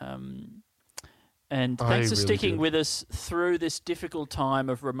it. And thanks for sticking with us through this difficult time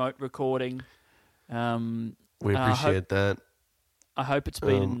of remote recording. We appreciate that. I hope it's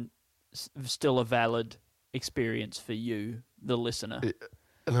been still a valid experience for you the listener.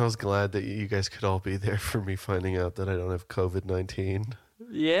 And I was glad that you guys could all be there for me finding out that I don't have COVID-19.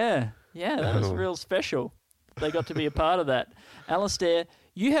 Yeah, that was real special. They got to be a part of that. Alistair,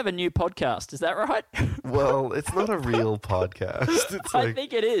 you have a new podcast, is that right? Well, it's not a real podcast. It's I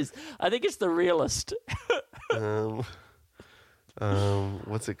think it is. I think it's the realest.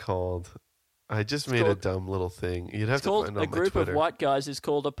 What's it called? I just made a dumb little thing. You'd have to find on my Twitter. A group of white guys is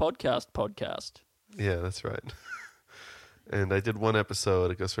called a podcast. Yeah, that's right. And I did one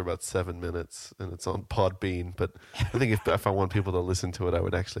episode. It goes for about 7 minutes, and it's on Podbean. But I think if I want people to listen to it, I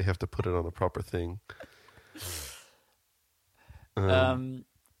would actually have to put it on a proper thing.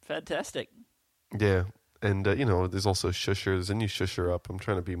 Fantastic. Yeah, and there's also Shusher. There's a new Shusher up. I'm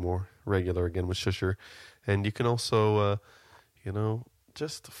trying to be more regular again with Shusher, and you can also,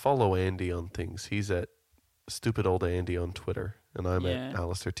 just follow Andy on things. He's at Stupid Old Andy on Twitter, and I'm at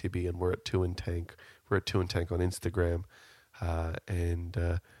Alistair TB, and we're at 2 in Tank. We're at 2 in Tank on Instagram.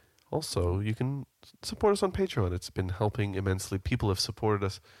 And also, you can support us on Patreon. It's been helping immensely. People have supported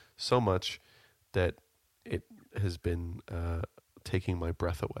us so much that it has been taking my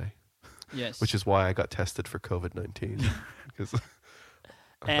breath away. Yes. Which is why I got tested for COVID-19. Because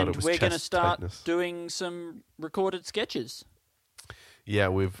and we're going to start doing some recorded sketches. Yeah,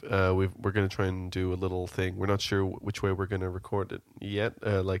 we're going to try and do a little thing. We're not sure which way we're going to record it yet.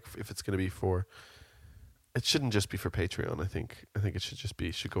 Like if it's going to be for... It shouldn't just be for Patreon. I think it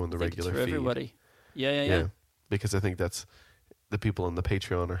should go in the regular feed. Everybody. Yeah. Because I think that's the people on the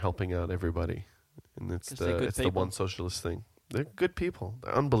Patreon are helping out everybody, and it's the one socialist thing. They're good people.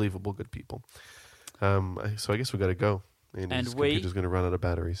 They're unbelievable good people. So I guess we got to go. And his computer's going to run out of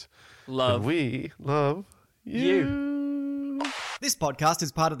batteries. And we love you. This podcast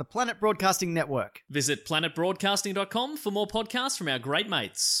is part of the Planet Broadcasting Network. Visit planetbroadcasting.com for more podcasts from our great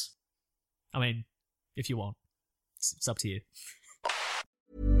mates. I mean, if you want. It's up to you.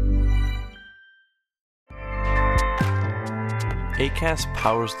 Acast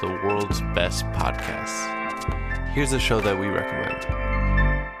powers the world's best podcasts. Here's a show that we recommend.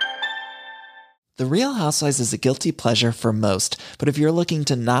 The Real Housewives is a guilty pleasure for most, but if you're looking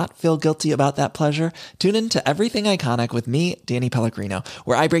to not feel guilty about that pleasure, tune in to Everything Iconic with me, Danny Pellegrino,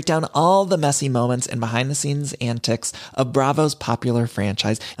 where I break down all the messy moments and behind-the-scenes antics of Bravo's popular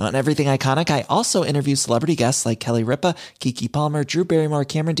franchise. And on Everything Iconic, I also interview celebrity guests like Kelly Ripa, Keke Palmer, Drew Barrymore,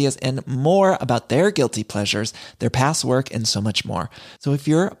 Cameron Diaz, and more about their guilty pleasures, their past work, and so much more. So if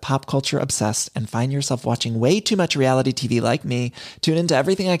you're pop culture obsessed and find yourself watching way too much reality TV like me, tune in to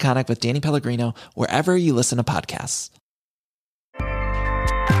Everything Iconic with Danny Pellegrino, wherever you listen to podcasts.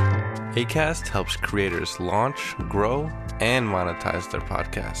 Acast helps creators launch, grow, and monetize their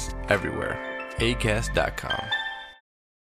podcasts everywhere. Acast.com.